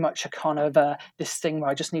is very much a kind of this thing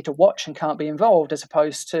where I just need to watch and can't be involved, as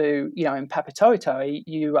opposed to, in Papatoetoe,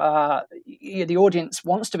 the audience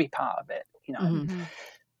wants to be part of it,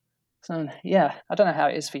 So, I don't know how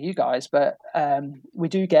it is for you guys, but we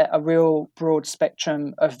do get a real broad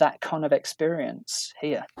spectrum of that kind of experience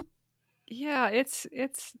here. Yeah, it's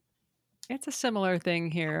a similar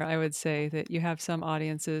thing here, I would say, that you have some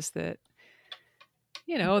audiences that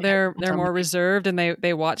they're more reserved, and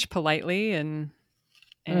they watch politely and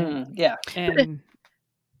go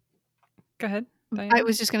ahead, Diana. I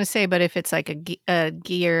was just going to say, but if it's like a gig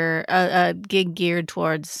geared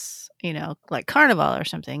towards like Carnival or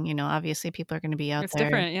something, obviously people are going to be out there. It's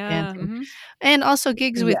different, dancing. And also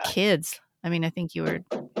gigs with kids. I mean, I think you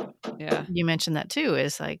mentioned that too.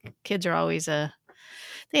 Is like kids are always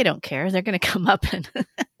they don't care. They're going to come up and.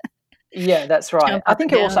 Yeah, that's right. I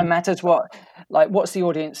think it also matters what's the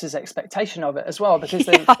audience's expectation of it as well, because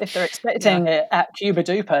if they're expecting it at Cuba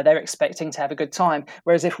Duper, they're expecting to have a good time.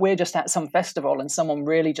 Whereas if we're just at some festival and someone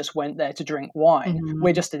really just went there to drink wine,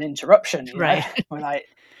 we're just an interruption. Right. We're like,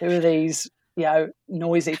 who are these,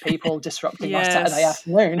 noisy people disrupting my Saturday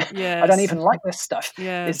afternoon? I don't even like this stuff.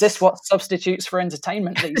 Is this what substitutes for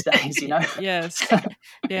entertainment these days? Yes.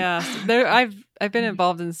 Yeah. I've been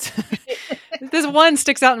involved in. This one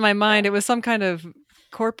sticks out in my mind. It was some kind of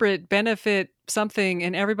corporate benefit something,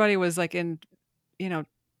 and everybody was like in,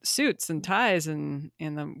 suits and ties, and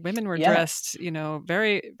the women were dressed,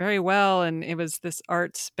 very, very well. And it was this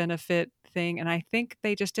arts benefit thing. And I think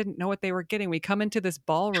they just didn't know what they were getting. We come into this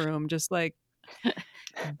ballroom just like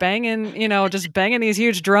banging these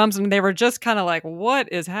huge drums, and they were just kind of like,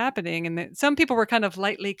 what is happening? And some people were kind of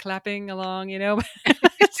lightly clapping along,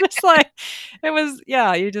 It's just like, it was,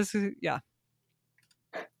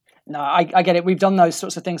 No, I get it. We've done those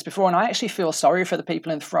sorts of things before, and I actually feel sorry for the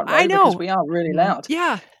people in the front row I know. because we are really loud.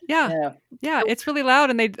 Yeah. It's really loud,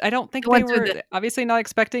 and I don't think they were obviously not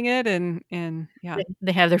expecting it, and yeah,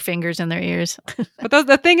 they have their fingers in their ears. But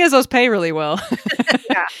the thing is, those pay really well.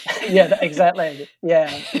 Yeah, exactly.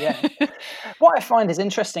 Yeah. What I find is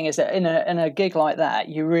interesting is that in a gig like that,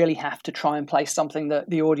 you really have to try and play something that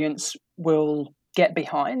the audience will get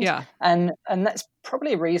behind. Yeah, and that's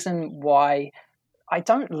probably a reason why I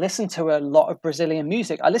don't listen to a lot of Brazilian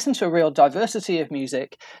music. I listen to a real diversity of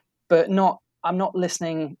music, but I'm not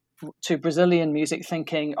listening to Brazilian music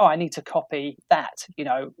thinking, oh, I need to copy that.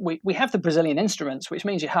 We have the Brazilian instruments, which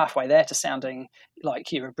means you're halfway there to sounding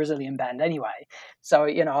like you're a Brazilian band anyway. So,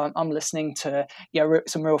 I'm listening to,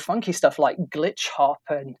 some real funky stuff like glitch hop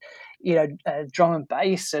and, drum and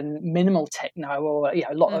bass and minimal techno, or,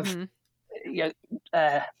 a lot of,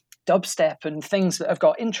 dubstep and things that have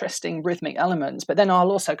got interesting rhythmic elements. But then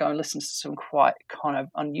I'll also go and listen to some quite kind of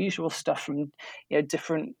unusual stuff from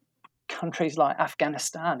different countries like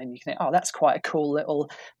Afghanistan, and you can think, oh, that's quite a cool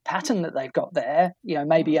little pattern that they've got there.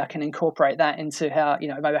 Maybe I can incorporate that into how,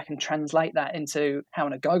 maybe I can translate that into how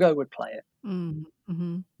an agogo would play it.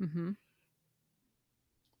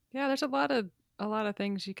 Yeah, there's a lot of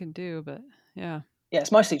things you can do, but yeah. Yeah,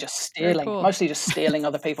 it's mostly just stealing. Cool. Mostly just stealing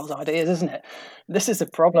other people's ideas, isn't it? This is the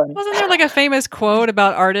problem. Wasn't there like a famous quote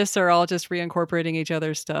about artists are all just reincorporating each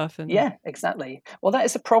other's stuff? And yeah, exactly. Well, that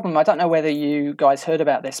is a problem. I don't know whether you guys heard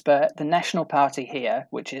about this, but the National Party here,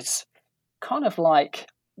 which is kind of like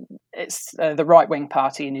it's the right-wing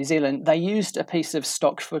party in New Zealand, they used a piece of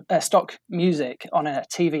stock music on a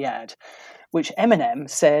TV ad, which Eminem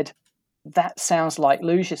said, that sounds like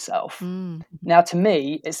Lose Yourself. Now, to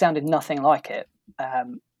me, it sounded nothing like it.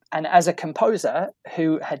 And as a composer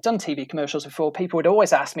who had done TV commercials before, people would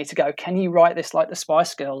always ask me to go, can you write this like the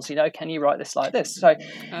Spice Girls? Can you write this like this? So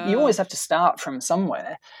you always have to start from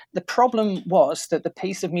somewhere. The problem was that the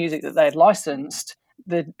piece of music that they had licensed,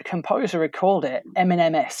 the composer had called it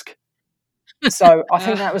Eminem-esque. So I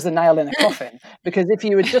think that was the nail in the coffin, because if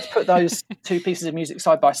you had just put those two pieces of music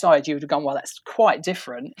side by side, you would have gone, well, that's quite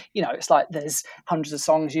different. It's like there's hundreds of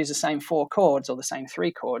songs use the same 4 chords or the same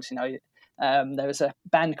 3 chords. There was a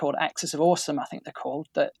band called Axis of Awesome, I think they're called,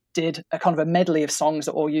 that did a kind of a medley of songs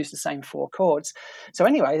that all used the same 4 chords. So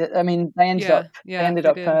anyway, I mean, they ended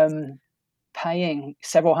up paying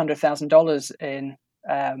several $100,000 in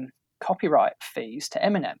copyright fees to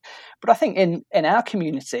Eminem. But I think in our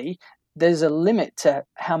community, there's a limit to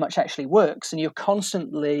how much actually works, and you're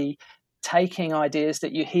constantly taking ideas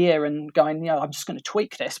that you hear and going, I'm just going to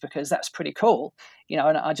tweak this because that's pretty cool,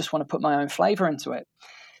 and I just want to put my own flavor into it.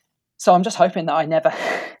 So I'm just hoping that I never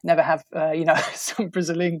have, some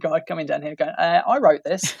Brazilian guy coming down here going, I wrote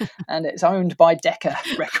this and it's owned by Decca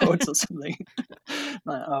Records or something.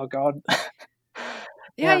 Like, oh God.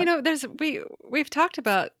 Yeah, we've talked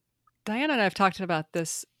about, Diana and I have talked about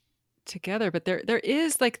this together, but there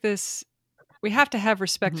is like this, we have to have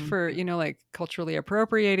respect for, like culturally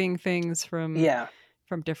appropriating things from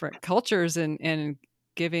different cultures and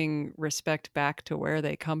giving respect back to where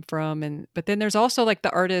they come from, but then there's also like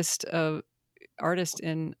the artist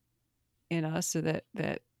in us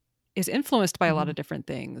that is influenced by a lot of different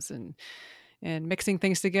things and mixing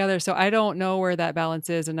things together. So I don't know where that balance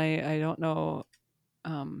is, and I don't know.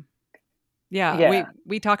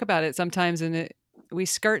 We talk about it sometimes, and we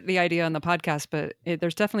skirt the idea on the podcast, but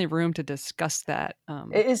there's definitely room to discuss that.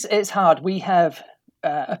 It's hard. We have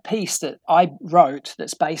a piece that I wrote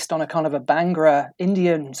that's based on a kind of a Bhangra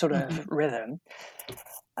Indian sort of rhythm.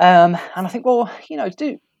 And I think, well,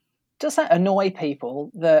 does that annoy people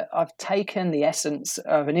that I've taken the essence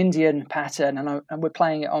of an Indian pattern and we're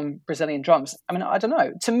playing it on Brazilian drums? I mean, I don't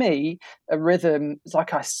know. To me, a rhythm,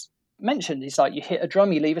 like I mentioned, is like you hit a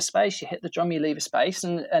drum, you leave a space, you hit the drum, you leave a space,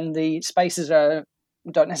 and the spaces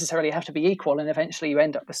don't necessarily have to be equal, and eventually you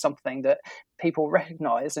end up with something that people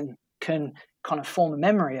recognize and can kind of form a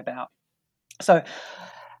memory about. So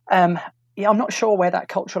I'm not sure where that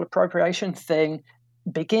cultural appropriation thing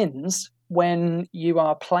begins when you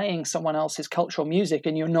are playing someone else's cultural music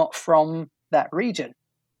and you're not from that region,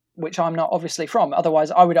 which I'm not obviously from. Otherwise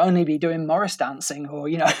I would only be doing Morris dancing or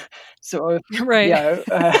sort of right.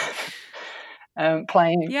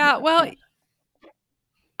 Playing. Yeah, well,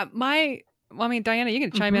 I mean, Diana, you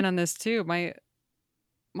can chime in on this too. My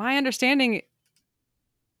understanding,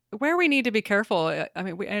 where we need to be careful, I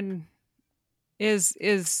mean, is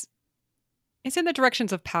it's in the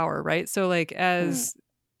directions of power, right? So like as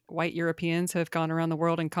white Europeans have gone around the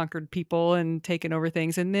world and conquered people and taken over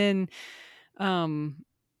things, and then kind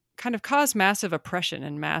of caused massive oppression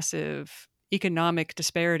and massive economic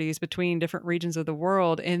disparities between different regions of the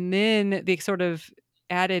world. And then the sort of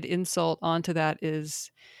added insult onto that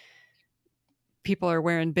is people are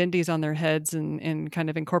wearing bindis on their heads and kind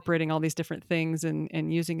of incorporating all these different things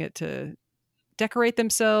and using it to decorate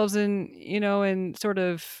themselves and, and sort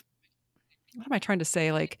of, what am I trying to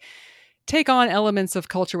say? Like, take on elements of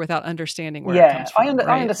culture without understanding where it comes from, I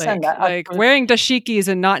right? understand that. Like wearing dashikis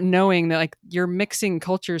and not knowing that, like, you're mixing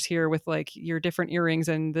cultures here with like your different earrings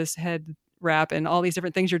and this head wrap and all these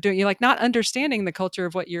different things you're doing. You're like not understanding the culture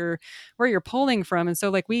of where you're pulling from. And so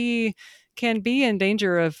like we can be in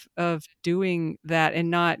danger of doing that and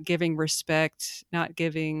not giving respect, not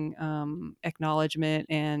giving acknowledgement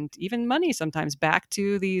and even money sometimes back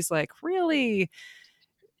to these like really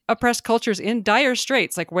oppressed cultures in dire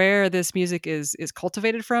straits, like where this music is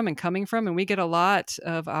cultivated from and coming from. And we get a lot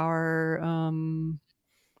of our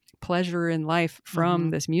pleasure in life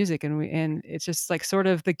from this music, and it's just like sort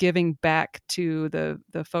of the giving back to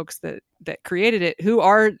the folks that created it, who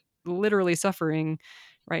are literally suffering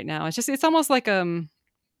right now. It's almost like an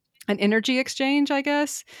energy exchange, I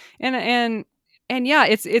guess. And yeah,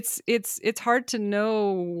 it's hard to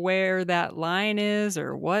know where that line is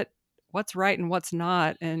or what's right and what's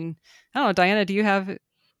not. And I don't know, Diana, do you have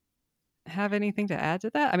anything to add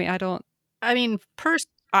to that? I mean,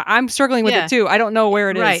 I'm struggling with it too. I don't know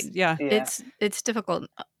where it is. Yeah. It's difficult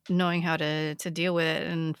knowing how to deal with it.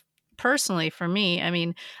 And personally, for me, I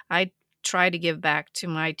mean, I try to give back to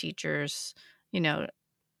my teachers,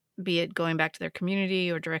 be it going back to their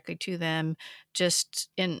community or directly to them, just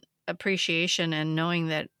in appreciation and knowing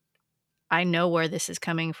that I know where this is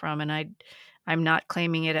coming from, and I'm not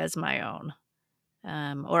claiming it as my own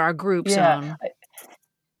or our group's own.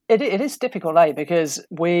 It is difficult, because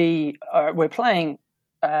we're playing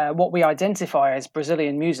what we identify as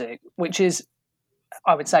Brazilian music, which is,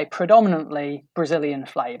 I would say, predominantly Brazilian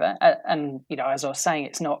flavour. And as I was saying,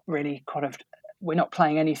 it's not really we're not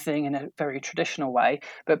playing anything in a very traditional way,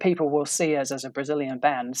 but people will see us as a Brazilian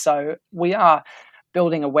band. So we are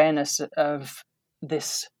building awareness of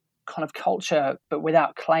this kind of culture, but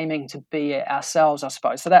without claiming to be it ourselves, I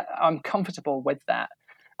suppose. So that I'm comfortable with that.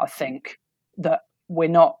 I think that we're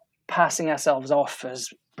not passing ourselves off as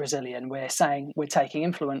Brazilian. We're saying we're taking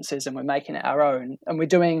influences and we're making it our own, and we're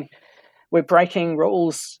breaking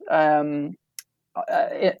rules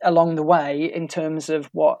along the way in terms of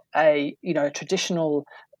what a traditional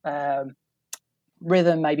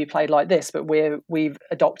rhythm may be played like this, but we've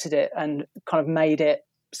adopted it and kind of made it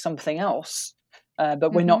something else.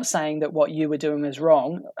 But we're not saying that what you were doing was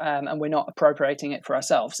wrong, and we're not appropriating it for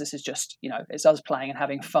ourselves. This is just, it's us playing and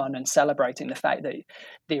having fun and celebrating the fact that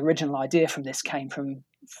the original idea from this came from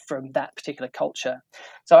that particular culture.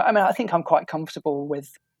 So, I mean, I think I'm quite comfortable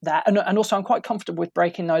with that. And also I'm quite comfortable with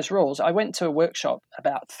breaking those rules. I went to a workshop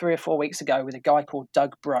about 3 or 4 weeks ago with a guy called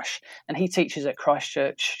Doug Brush, and he teaches at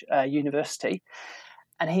Christchurch University.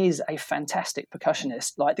 And he's a fantastic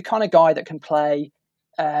percussionist, like the kind of guy that can play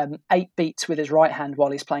 8 beats with his right hand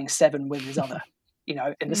while he's playing 7 with his other,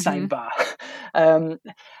 in the same bar.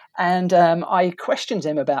 And I questioned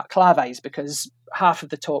him about claves, because half of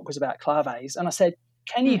the talk was about claves. And I said,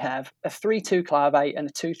 can you have a 3-2 clave and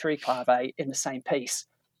a 2-3 clave in the same piece?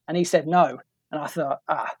 And he said no. And I thought,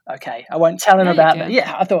 okay, I won't tell him about that.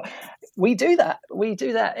 Yeah, I thought, we do that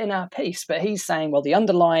in our piece. But he's saying, well, the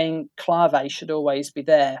underlying clave should always be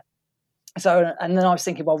there. So, and then I was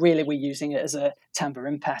thinking, well, really, we're using it as a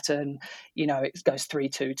tambourine pattern. It goes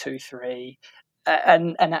 3-2, 2-3,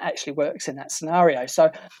 and that actually works in that scenario. So,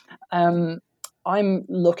 I'm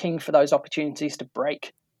looking for those opportunities to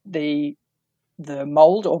break the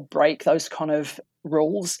mold or break those kind of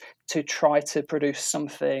rules to try to produce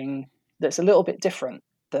something that's a little bit different,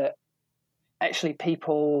 that actually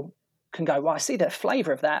people can go, well, I see the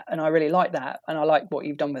flavour of that, and I really like that, and I like what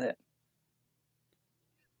you've done with it.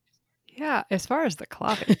 Yeah, as far as the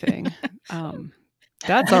clave thing,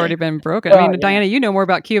 that's already been broken. I mean, Diana, you know more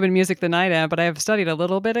about Cuban music than I do, but I have studied a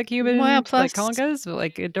little bit of Cuban like congas,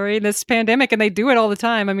 like during this pandemic, and they do it all the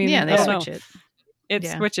time. I mean, they switch it.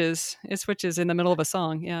 It switches in the middle of a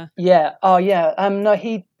song. Yeah. Yeah. Oh, yeah. No,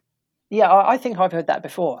 I think I've heard that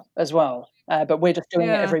before as well. But we're just doing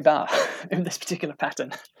it every bar in this particular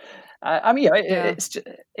pattern. I mean,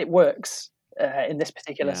 it works in this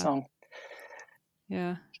particular song.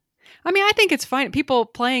 Yeah. I mean, I think it's fine. People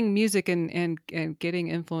playing music and getting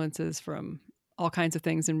influences from all kinds of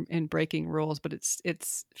things and breaking rules. But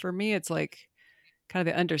it's for me, it's like kind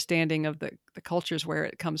of the understanding of the cultures where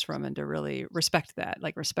it comes from, and to really respect that,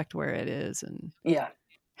 like respect where it is, and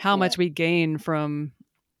how much we gain from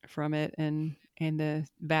it, and the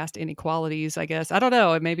vast inequalities, I guess. I don't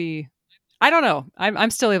know. Maybe I don't know. I'm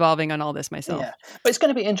still evolving on all this myself. Yeah, but it's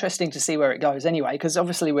going to be interesting to see where it goes anyway, because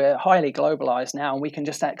obviously we're highly globalized now, and we can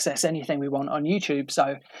just access anything we want on YouTube.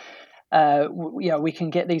 So, we can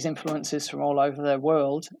get these influences from all over the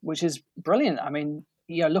world, which is brilliant. I mean,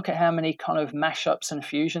 look at how many kind of mashups and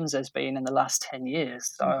fusions there's been in the last 10 years.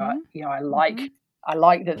 So, I like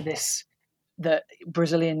that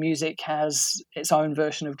Brazilian music has its own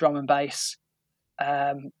version of drum and bass.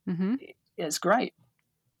 It's great.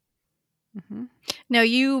 Mm-hmm. Now,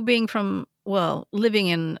 you being living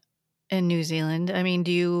in New Zealand, I mean,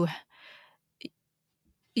 do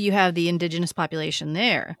you have the indigenous population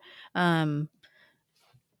there? Do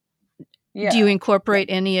you incorporate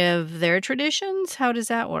any of their traditions? How does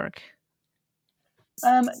that work?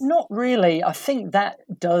 Not really. I think there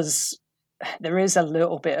is a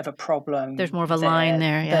little bit of a problem. There's more of a line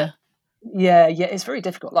there, yeah. It's very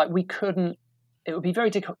difficult. Like it would be very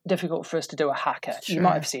difficult for us to do a haka. Sure. You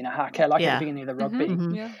might have seen a haka, at the beginning of the rugby.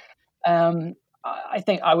 Mm-hmm. Yeah. I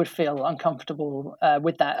think I would feel uncomfortable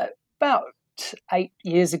with that. About 8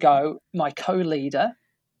 years ago, my co-leader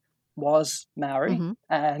was Maori,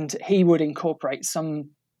 and he would incorporate some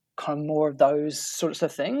kind of more of those sorts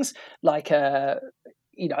of things, like that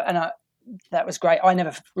was great. I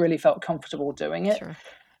never really felt comfortable doing it, sure.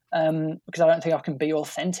 Because I don't think I can be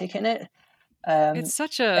authentic in it. It's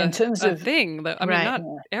such a thing that not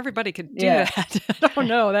everybody could do that. I don't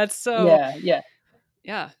know. That's so yeah.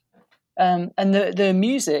 And the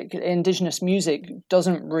music, indigenous music,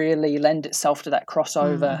 doesn't really lend itself to that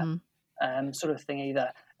crossover sort of thing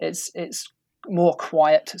either. It's more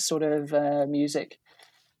quiet sort of music,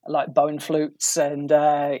 like bone flutes and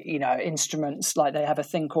instruments. Like they have a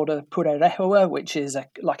thing called a purerehua, which is I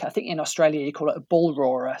think in Australia you call it a bull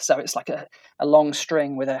roarer. So it's like a long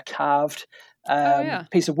string with a carved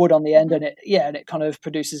piece of wood on the end, and it kind of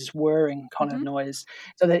produces this whirring kind of noise.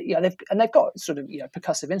 So they've got sort of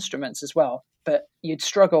percussive instruments as well, but you'd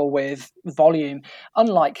struggle with volume.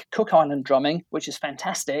 Unlike Cook Island drumming, which is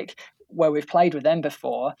fantastic, where we've played with them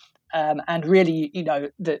before, and really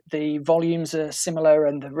the volumes are similar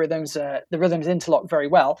and the rhythms interlock very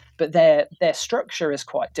well, but their structure is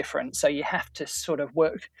quite different. So you have to sort of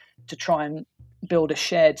work to try and build a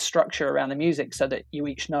shared structure around the music so that you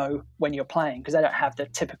each know when you're playing, because they don't have the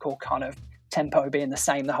typical kind of tempo being the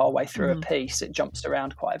same the whole way through a piece. It jumps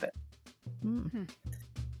around quite a bit.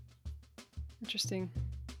 Interesting.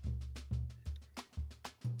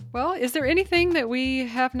 Well, is there anything that we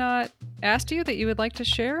have not asked you that you would like to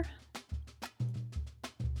share?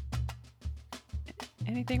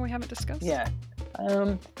 Anything we haven't discussed? Yeah.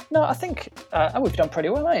 No, I think we've done pretty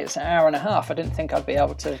well. It's an hour and a half. I didn't think I'd be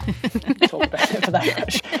able to talk about it for that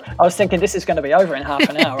much. I was thinking this is going to be over in half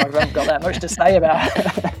an hour. I haven't got that much to say about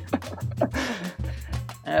it.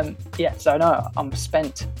 So no, I'm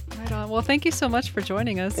spent. Right on. Well, thank you so much for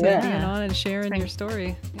joining us and being on and sharing your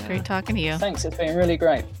story. Yeah. Great talking to you. Thanks. It's been really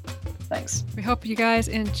great. Thanks. We hope you guys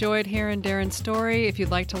enjoyed hearing Darren's story. If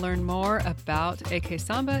you'd like to learn more about AK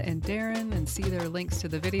Samba and Darren and see their links to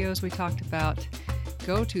the videos we talked about,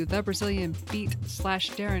 go to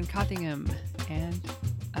thebrazilianbeat.com/Darren Cottingham, and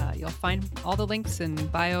you'll find all the links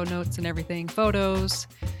and bio notes and everything, photos,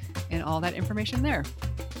 and all that information there.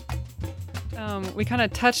 We kind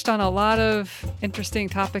of touched on a lot of interesting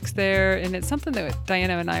topics there, and it's something that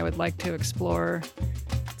Diana and I would like to explore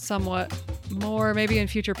somewhat more, maybe in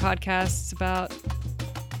future podcasts, about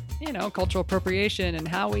cultural appropriation and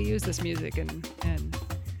how we use this music, and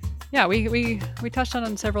we touched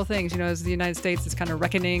on several things. As the United States is kind of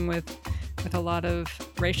reckoning with a lot of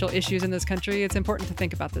racial issues in this country, it's important to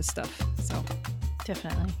think about this stuff. So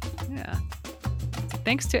definitely, yeah. So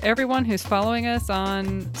thanks to everyone who's following us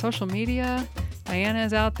on social media.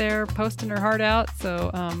 Diana's out there posting her heart out. So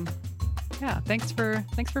thanks for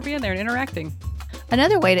being there and interacting.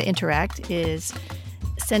 Another way to interact is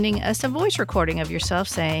sending us a voice recording of yourself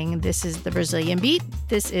saying, "This is the Brazilian Beat.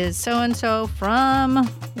 This is so-and-so from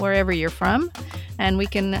wherever you're from." And we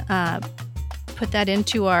can put that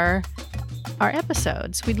into our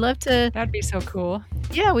episodes. We'd love to... That'd be so cool.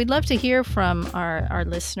 Yeah, we'd love to hear from our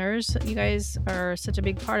listeners. You guys are such a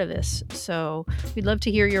big part of this. So we'd love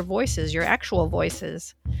to hear your voices, your actual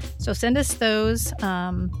voices. So send us those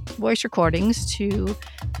voice recordings to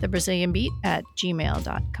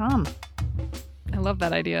thebrazilianbeat@gmail.com. I love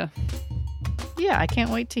that idea. Yeah, I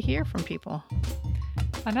can't wait to hear from people.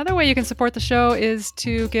 Another way you can support the show is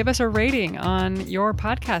to give us a rating on your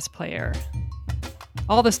podcast player.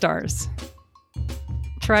 All the stars.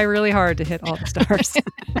 Try really hard to hit all the stars.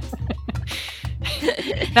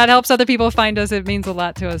 That helps other people find us. It means a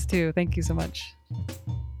lot to us too. Thank you so much.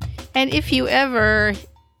 And if you ever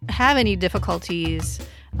have any difficulties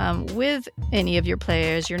with any of your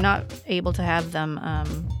players, you're not able to have them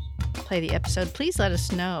play the episode, please let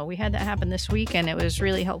us know. We had that happen this week, and it was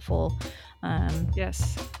really helpful.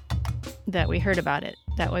 Yes. That we heard about it.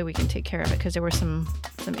 That way we can take care of it, because there were some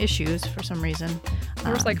issues for some reason.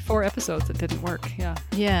 There was like 4 episodes that didn't work. Yeah.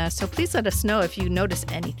 Yeah. So please let us know if you notice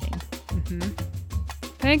anything. Mm-hmm.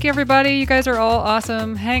 Thank you, everybody. You guys are all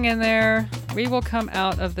awesome. Hang in there. We will come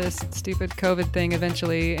out of this stupid COVID thing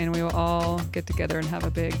eventually, and we will all get together and have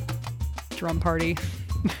a big drum party.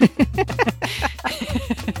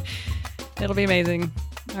 It'll be amazing.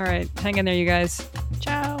 All right. Hang in there, you guys.